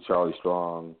 obviously Charlie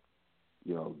Strong,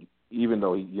 even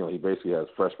though he basically has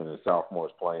freshmen and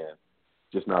sophomores playing,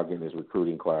 just not getting his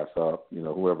recruiting class up.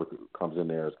 Whoever comes in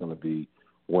there is going to be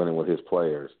winning with his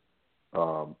players.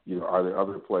 Are there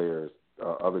other players,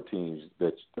 other teams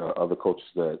other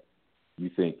coaches that you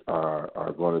think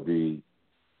are going to be,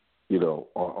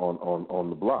 on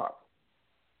the block?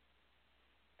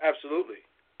 Absolutely.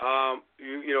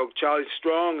 Charlie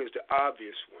Strong is the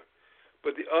obvious one.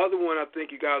 But the other one I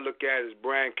think you got to look at is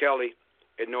Brian Kelly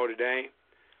at Notre Dame.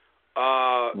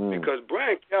 Because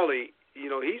Brian Kelly,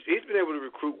 he's been able to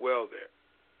recruit well there,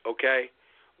 okay?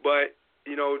 But,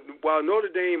 while Notre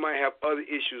Dame might have other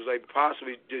issues like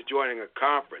possibly just joining a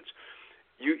conference,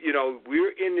 we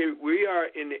are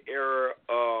in the era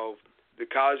of the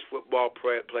college football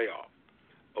playoff,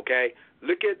 okay?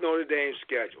 Look at Notre Dame's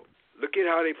schedule. Look at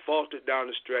how they faltered down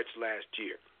the stretch last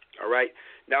year, all right?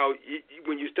 Now,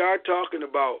 when you start talking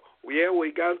about, we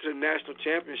got into the national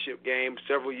championship game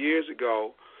several years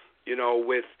ago,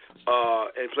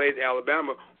 and played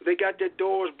Alabama, they got their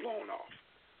doors blown off.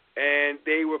 And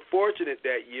they were fortunate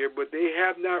that year, but they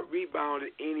have not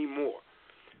rebounded anymore.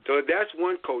 So that's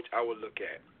one coach I would look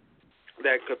at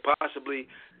that could possibly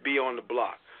be on the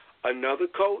block. Another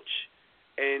coach,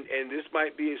 and this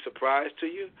might be a surprise to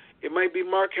you, it might be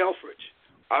Mark Helfrich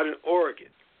out in Oregon.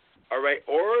 All right,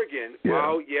 Oregon,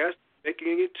 while, yes,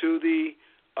 making it to the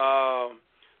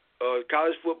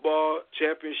college football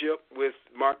championship with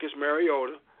Marcus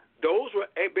Mariota, those were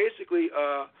basically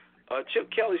Chip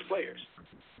Kelly's players.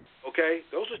 Okay,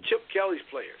 those are Chip Kelly's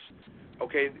players.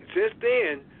 Okay, since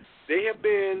then they have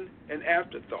been an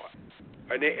afterthought,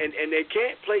 and they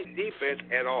can't play defense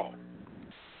at all.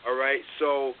 All right,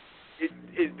 so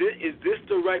is this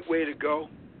the right way to go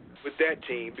with that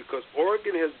team? Because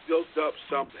Oregon has built up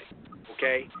something.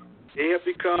 Okay, they have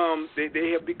become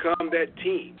that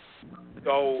team.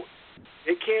 So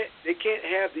they can't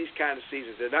have these kind of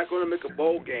seasons. They're not going to make a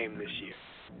bowl game this year.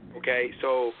 Okay,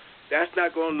 so that's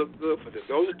not going to look good for them.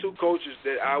 Those are two coaches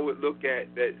that I would look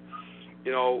at that,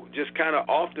 just kind of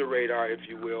off the radar, if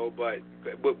you will, but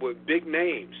with big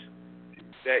names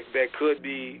that could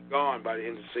be gone by the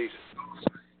end of the season.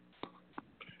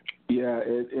 Yeah,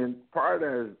 and part of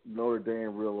that is Notre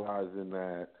Dame realizing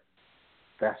that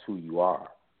that's who you are.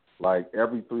 Like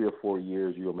every 3 or 4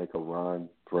 years, you'll make a run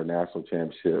for a national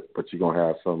championship, but you're going to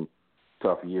have some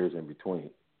tough years in between.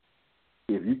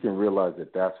 If you can realize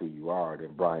that that's who you are,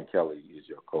 then Brian Kelly is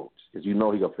your coach because he's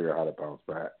going to figure out how to bounce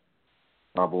back.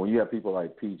 But when you have people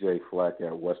like P.J. Fleck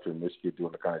at Western Michigan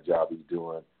doing the kind of job he's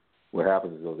doing, what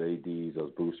happens is those ADs,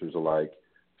 those boosters are like,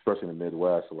 especially in the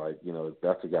Midwest, are like,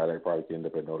 that's the guy that probably could end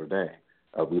up at Notre Dame.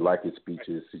 We like his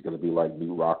speeches. He's going to be like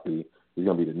Newt Rockne. He's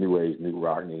going to be the new age Newt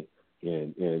Rockne.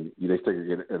 And they still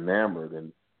get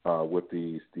enamored with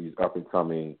these up and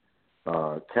coming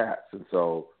cats. And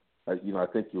so, I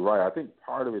think you're right. I think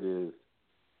part of it is,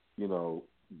 do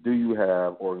you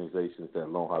have organizations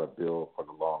that know how to build for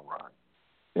the long run,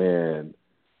 and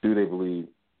do they believe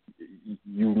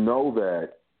that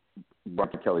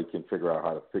Brian Kelly can figure out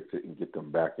how to fix it and get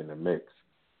them back in the mix,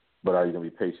 but are you going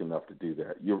to be patient enough to do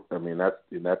that?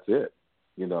 That's it.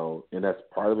 And that's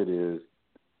part of it is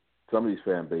some of these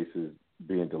fan bases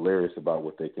being delirious about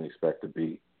what they can expect to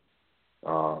be.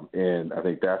 And I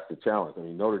think that's the challenge. I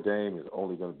mean, Notre Dame is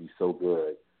only going to be so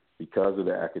good because of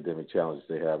the academic challenges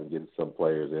they have in getting some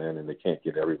players in, and they can't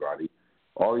get everybody.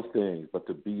 All these things, but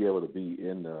to be able to be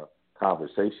in the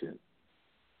conversation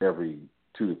every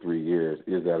 2 to 3 years,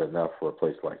 is that enough for a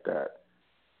place like that?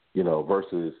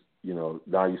 Versus,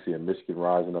 now you see a Michigan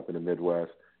rising up in the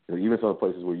Midwest. Even some of the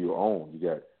places where you own, you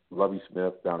got Lovie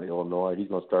Smith down in Illinois. He's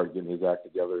going to start getting his act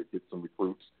together, get some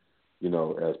recruits.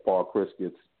 As Paul Chryst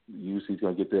gets used, he's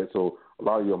going to get that. So a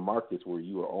lot of your markets where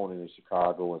you are owning in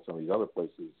Chicago and some of these other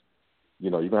places,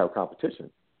 you're going to have competition,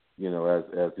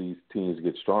 as these teams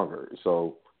get stronger.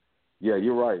 So, yeah,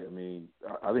 you're right. I mean,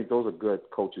 I think those are good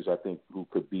coaches, I think, who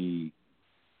could be,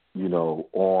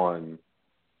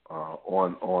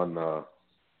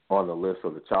 on the list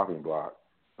of the chopping block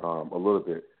a little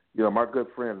bit. My good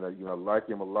friend, I like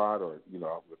him a lot, or,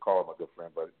 I would call him a good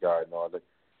friend, but a guy,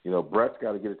 Brett's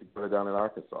got to get it together down in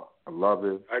Arkansas. I love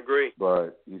him. I agree.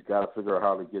 But he's got to figure out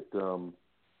how to get them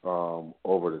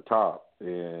over the top.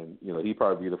 And, he'd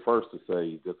probably be the first to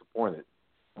say he's disappointed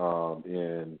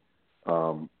in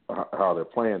how they're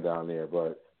playing down there.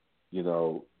 But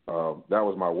that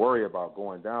was my worry about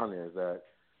going down there is that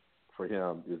for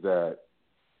him is that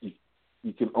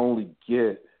you can only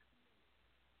get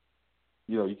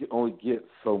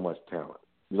so much talent.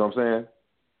 You know what I'm saying?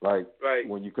 Like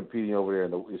when you're competing over there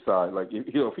in the side, like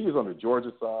if he was on the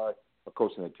Georgia side or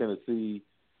coaching at Tennessee,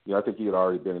 I think he had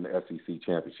already been in the SEC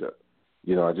championship.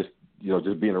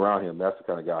 Just being around him, that's the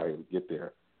kind of guy who would get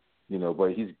there.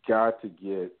 But he's got to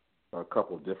get a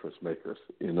couple of difference makers.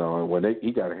 And when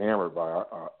he got hammered by,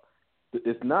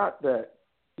 it's not that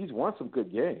he's won some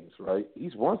good games, right?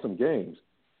 He's won some games.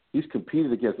 He's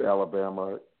competed against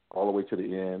Alabama all the way to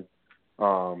the end.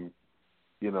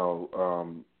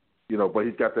 But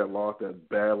he's got that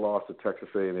bad loss to Texas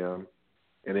A&M,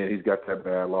 and then he's got that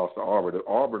bad loss to Auburn. The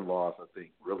Auburn loss, I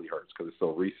think, really hurts because it's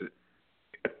so recent.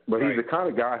 But he's the kind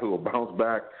of guy who will bounce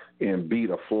back and beat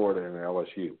a Florida and an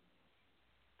LSU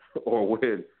or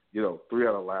win, 3 out of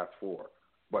the last 4.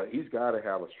 But he's got to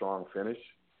have a strong finish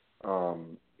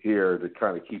here to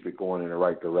kind of keep it going in the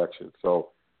right direction. So,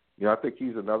 I think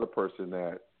he's another person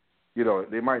that,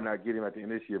 they might not get him at the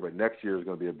end of this year, but next year is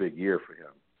going to be a big year for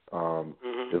him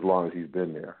as long as he's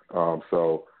been there.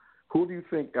 So who do you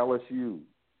think LSU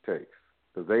takes?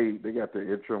 Because they got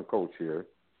their interim coach here.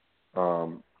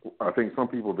 I think some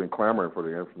people have been clamoring for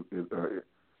their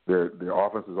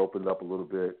offense has opened up a little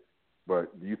bit.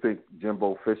 But do you think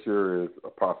Jimbo Fisher is a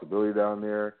possibility down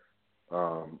there?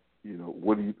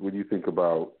 What do you think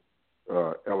about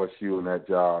LSU and that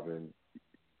job? And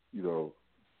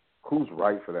who's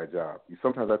right for that job?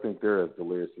 Sometimes I think they're as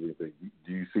delirious as anything.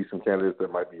 Do you see some candidates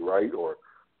that might be right, or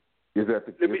is that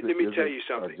the? Let me tell you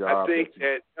something. I think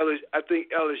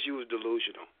LSU is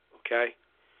delusional. Okay.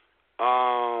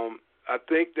 I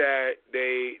think that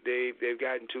they've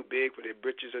gotten too big for their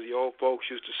britches, as the old folks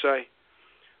used to say.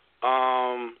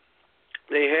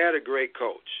 They had a great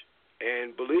coach,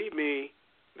 and believe me,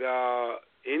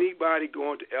 anybody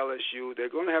going to LSU, they're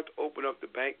going to have to open up the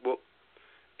bank book,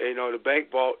 the bank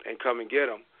vault, and come and get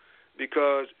them,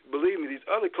 because believe me, these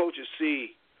other coaches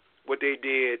see what they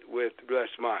did with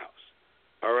Les Miles.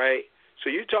 All right, so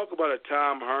you talk about a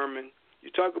Tom Herman,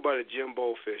 you talk about a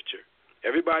Jimbo Fisher.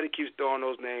 Everybody keeps throwing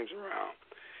those names around.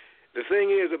 The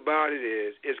thing is about it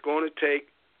is, it's going to take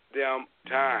them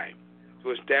time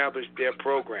to establish their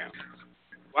program.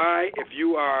 Why, if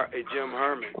you are a Jim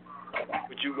Herman,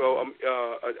 would you go,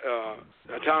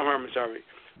 Tom Herman, sorry,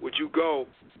 would you go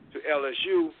to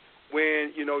LSU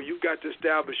when, you've got to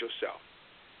establish yourself?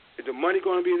 Is the money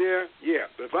going to be there? Yeah.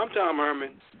 But if I'm Tom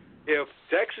Herman, if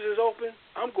Texas is open,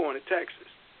 I'm going to Texas.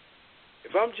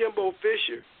 If I'm Jimbo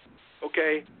Fisher,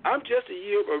 okay, I'm just a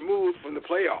year removed from the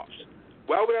playoffs.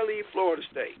 Why would I leave Florida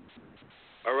State?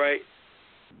 All right?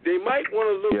 They might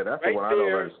want to look that's right the one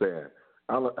there.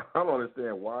 I don't understand. I don't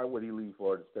understand why would he leave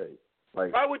Florida State?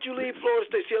 Why would you leave Florida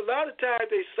State? See, a lot of times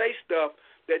they say stuff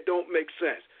that don't make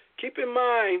sense. Keep in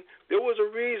mind, there was a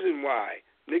reason why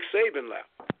Nick Saban left.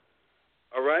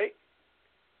 All right?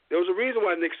 There was a reason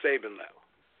why Nick Saban left.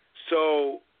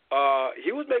 So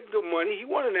he was making good money. He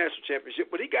won a national championship,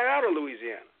 but he got out of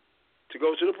Louisiana to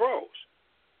go to the pros.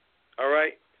 All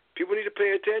right? People need to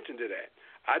pay attention to that.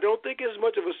 I don't think it's as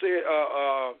much of a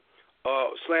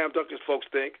slam dunk as folks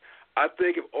think. I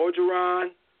think if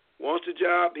Orgeron wants the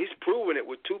job, he's proven it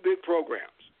with 2 big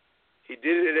programs. He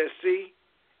did it at SC,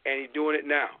 and he's doing it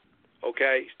now.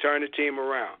 Okay? He's turning the team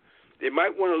around. They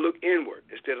might want to look inward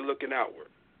instead of looking outward.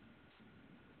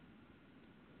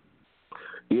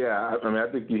 Yeah, I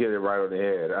think you hit it right on the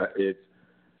head.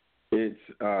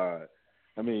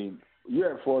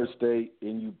 You're at Florida State,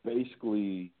 and you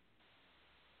basically,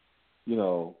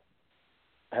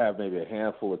 have maybe a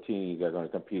handful of teams that are going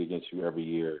to compete against you every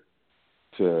year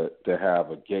to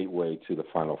have a gateway to the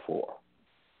Final Four.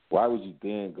 Why would you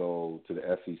then go to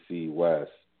the SEC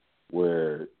West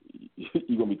where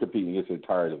you're going to be competing against the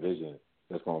entire division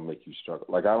that's going to make you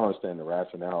struggle? I don't understand the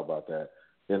rationale about that.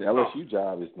 And the LSU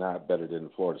job is not better than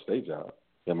the Florida State job,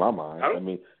 in my mind.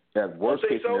 At worst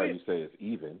case scenario, you say it's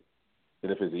even.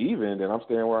 And if it's even, then I'm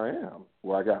staying where I am,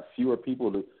 where I got fewer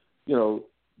people to,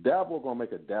 Dabo going to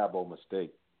make a Dabo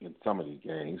mistake in some of these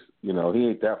games. He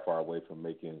ain't that far away from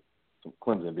making some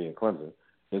Clemson being Clemson.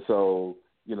 And so,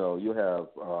 you'll have,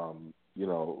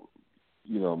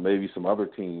 maybe some other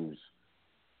teams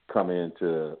come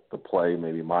into the play,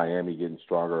 maybe Miami getting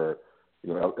stronger.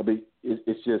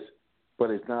 It's just,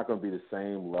 but it's not going to be the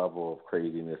same level of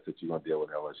craziness that you're going to deal with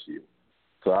LSU.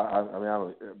 So,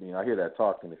 I hear that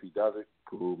talk, and if he does it,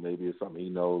 cool. Maybe it's something he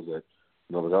knows that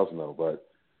nobody else knows. But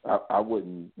I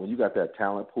wouldn't. When you got that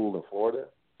talent pool in Florida,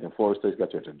 and Florida State's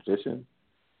got your tradition,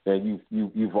 and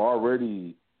you've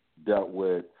already dealt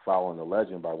with following the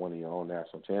legend by winning your own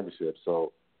national championship.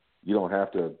 So you don't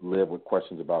have to live with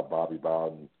questions about Bobby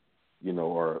Bowden, you know,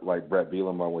 or like Brett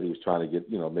Bielema when he was trying to get,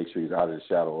 you know, make sure he's out of the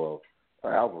shadow of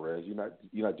Alvarez. You're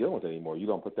not dealing with it anymore. You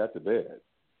don't put that to bed.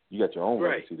 You got your own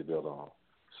legacy to build on.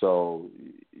 So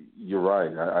you're right.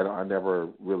 I never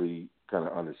really kind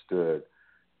of understood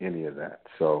any of that.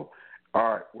 So, all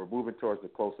right, we're moving towards the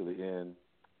close to the end.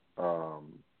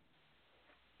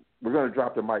 We're going to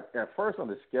drop the mic. At first on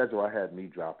the schedule, I had me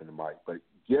dropping the mic, but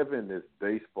given this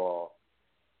baseball,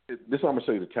 this is I'm going to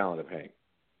show you the talent of Hank.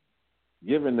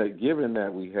 Given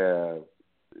that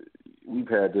we've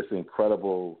had this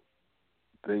incredible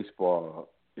baseball,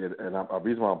 and the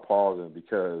reason why I'm pausing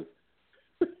because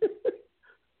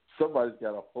somebody's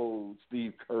got to hold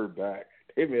Steve Kerr back.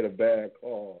 They made a bad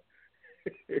call.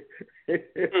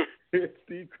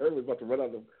 Steve Kerr was about to run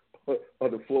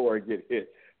on the floor and get hit.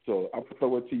 So I'm going to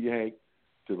throw it to you, Hank,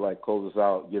 to like close us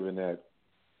out, given that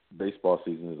baseball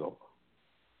season is over.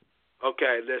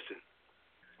 Okay, listen.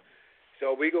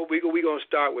 So we gonna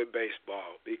start with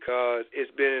baseball because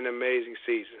it's been an amazing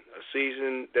season. A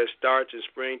season that starts in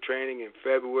spring training in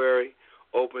February,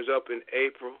 opens up in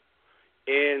April,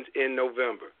 ends in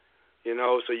November. You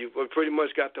know, so you've pretty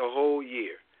much got the whole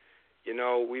year. You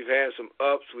know, we've had some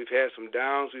ups, we've had some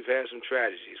downs, we've had some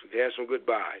tragedies, we've had some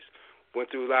goodbyes. Went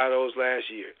through a lot of those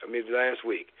last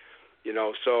week. You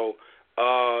know, so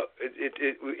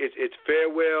it's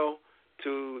farewell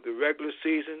to the regular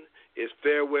season. It's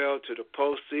farewell to the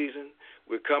postseason.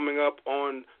 We're coming up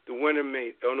on the winter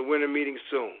meeting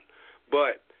soon.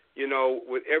 But you know,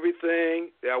 with everything,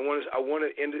 I want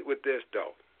to end it with this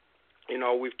though. You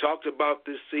know, we've talked about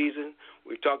this season.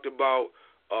 We've talked about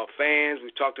fans.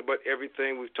 We've talked about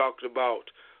everything. We've talked about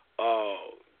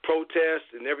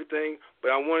protests and everything.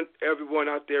 But I want everyone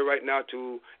out there right now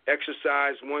to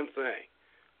exercise one thing.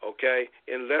 Okay,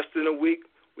 in less than a week,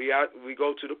 we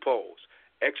go to the polls.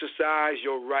 Exercise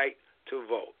your right to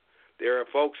vote. There are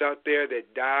folks out there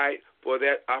that died for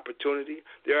that opportunity.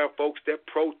 There are folks that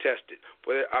protested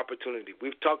for that opportunity.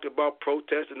 We've talked about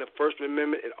protests and the First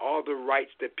Amendment and all the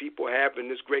rights that people have in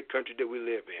this great country that we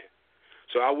live in.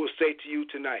 So I will say to you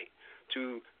tonight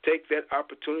to take that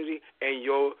opportunity and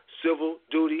your civil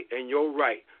duty and your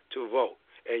right to vote,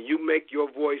 and you make your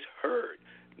voice heard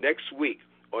next week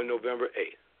on November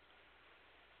 8th.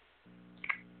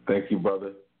 Thank you,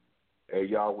 brother. Hey,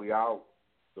 y'all, we out.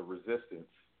 The Resistance.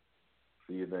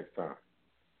 See you next time.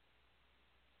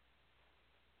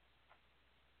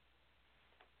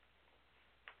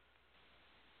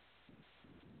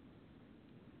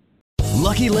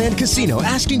 Lucky Land Casino,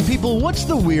 asking people, what's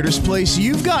the weirdest place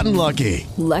you've gotten lucky?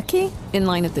 Lucky? In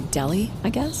line at the deli, I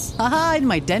guess? Aha, in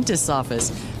my dentist's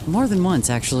office. More than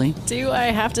once, actually. Do I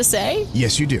have to say?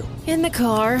 Yes, you do. In the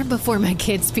car before my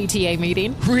kids' PTA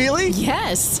meeting. Really?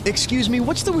 Yes. Excuse me,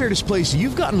 what's the weirdest place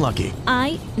you've gotten lucky?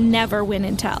 I never win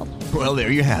and tell. Well, there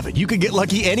you have it. You can get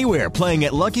lucky anywhere, playing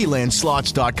at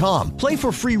LuckyLandSlots.com. Play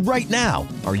for free right now.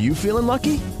 Are you feeling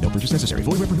lucky? No purchase necessary.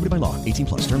 Void where prohibited by law.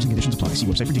 18+. Terms and conditions apply. See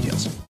website for details.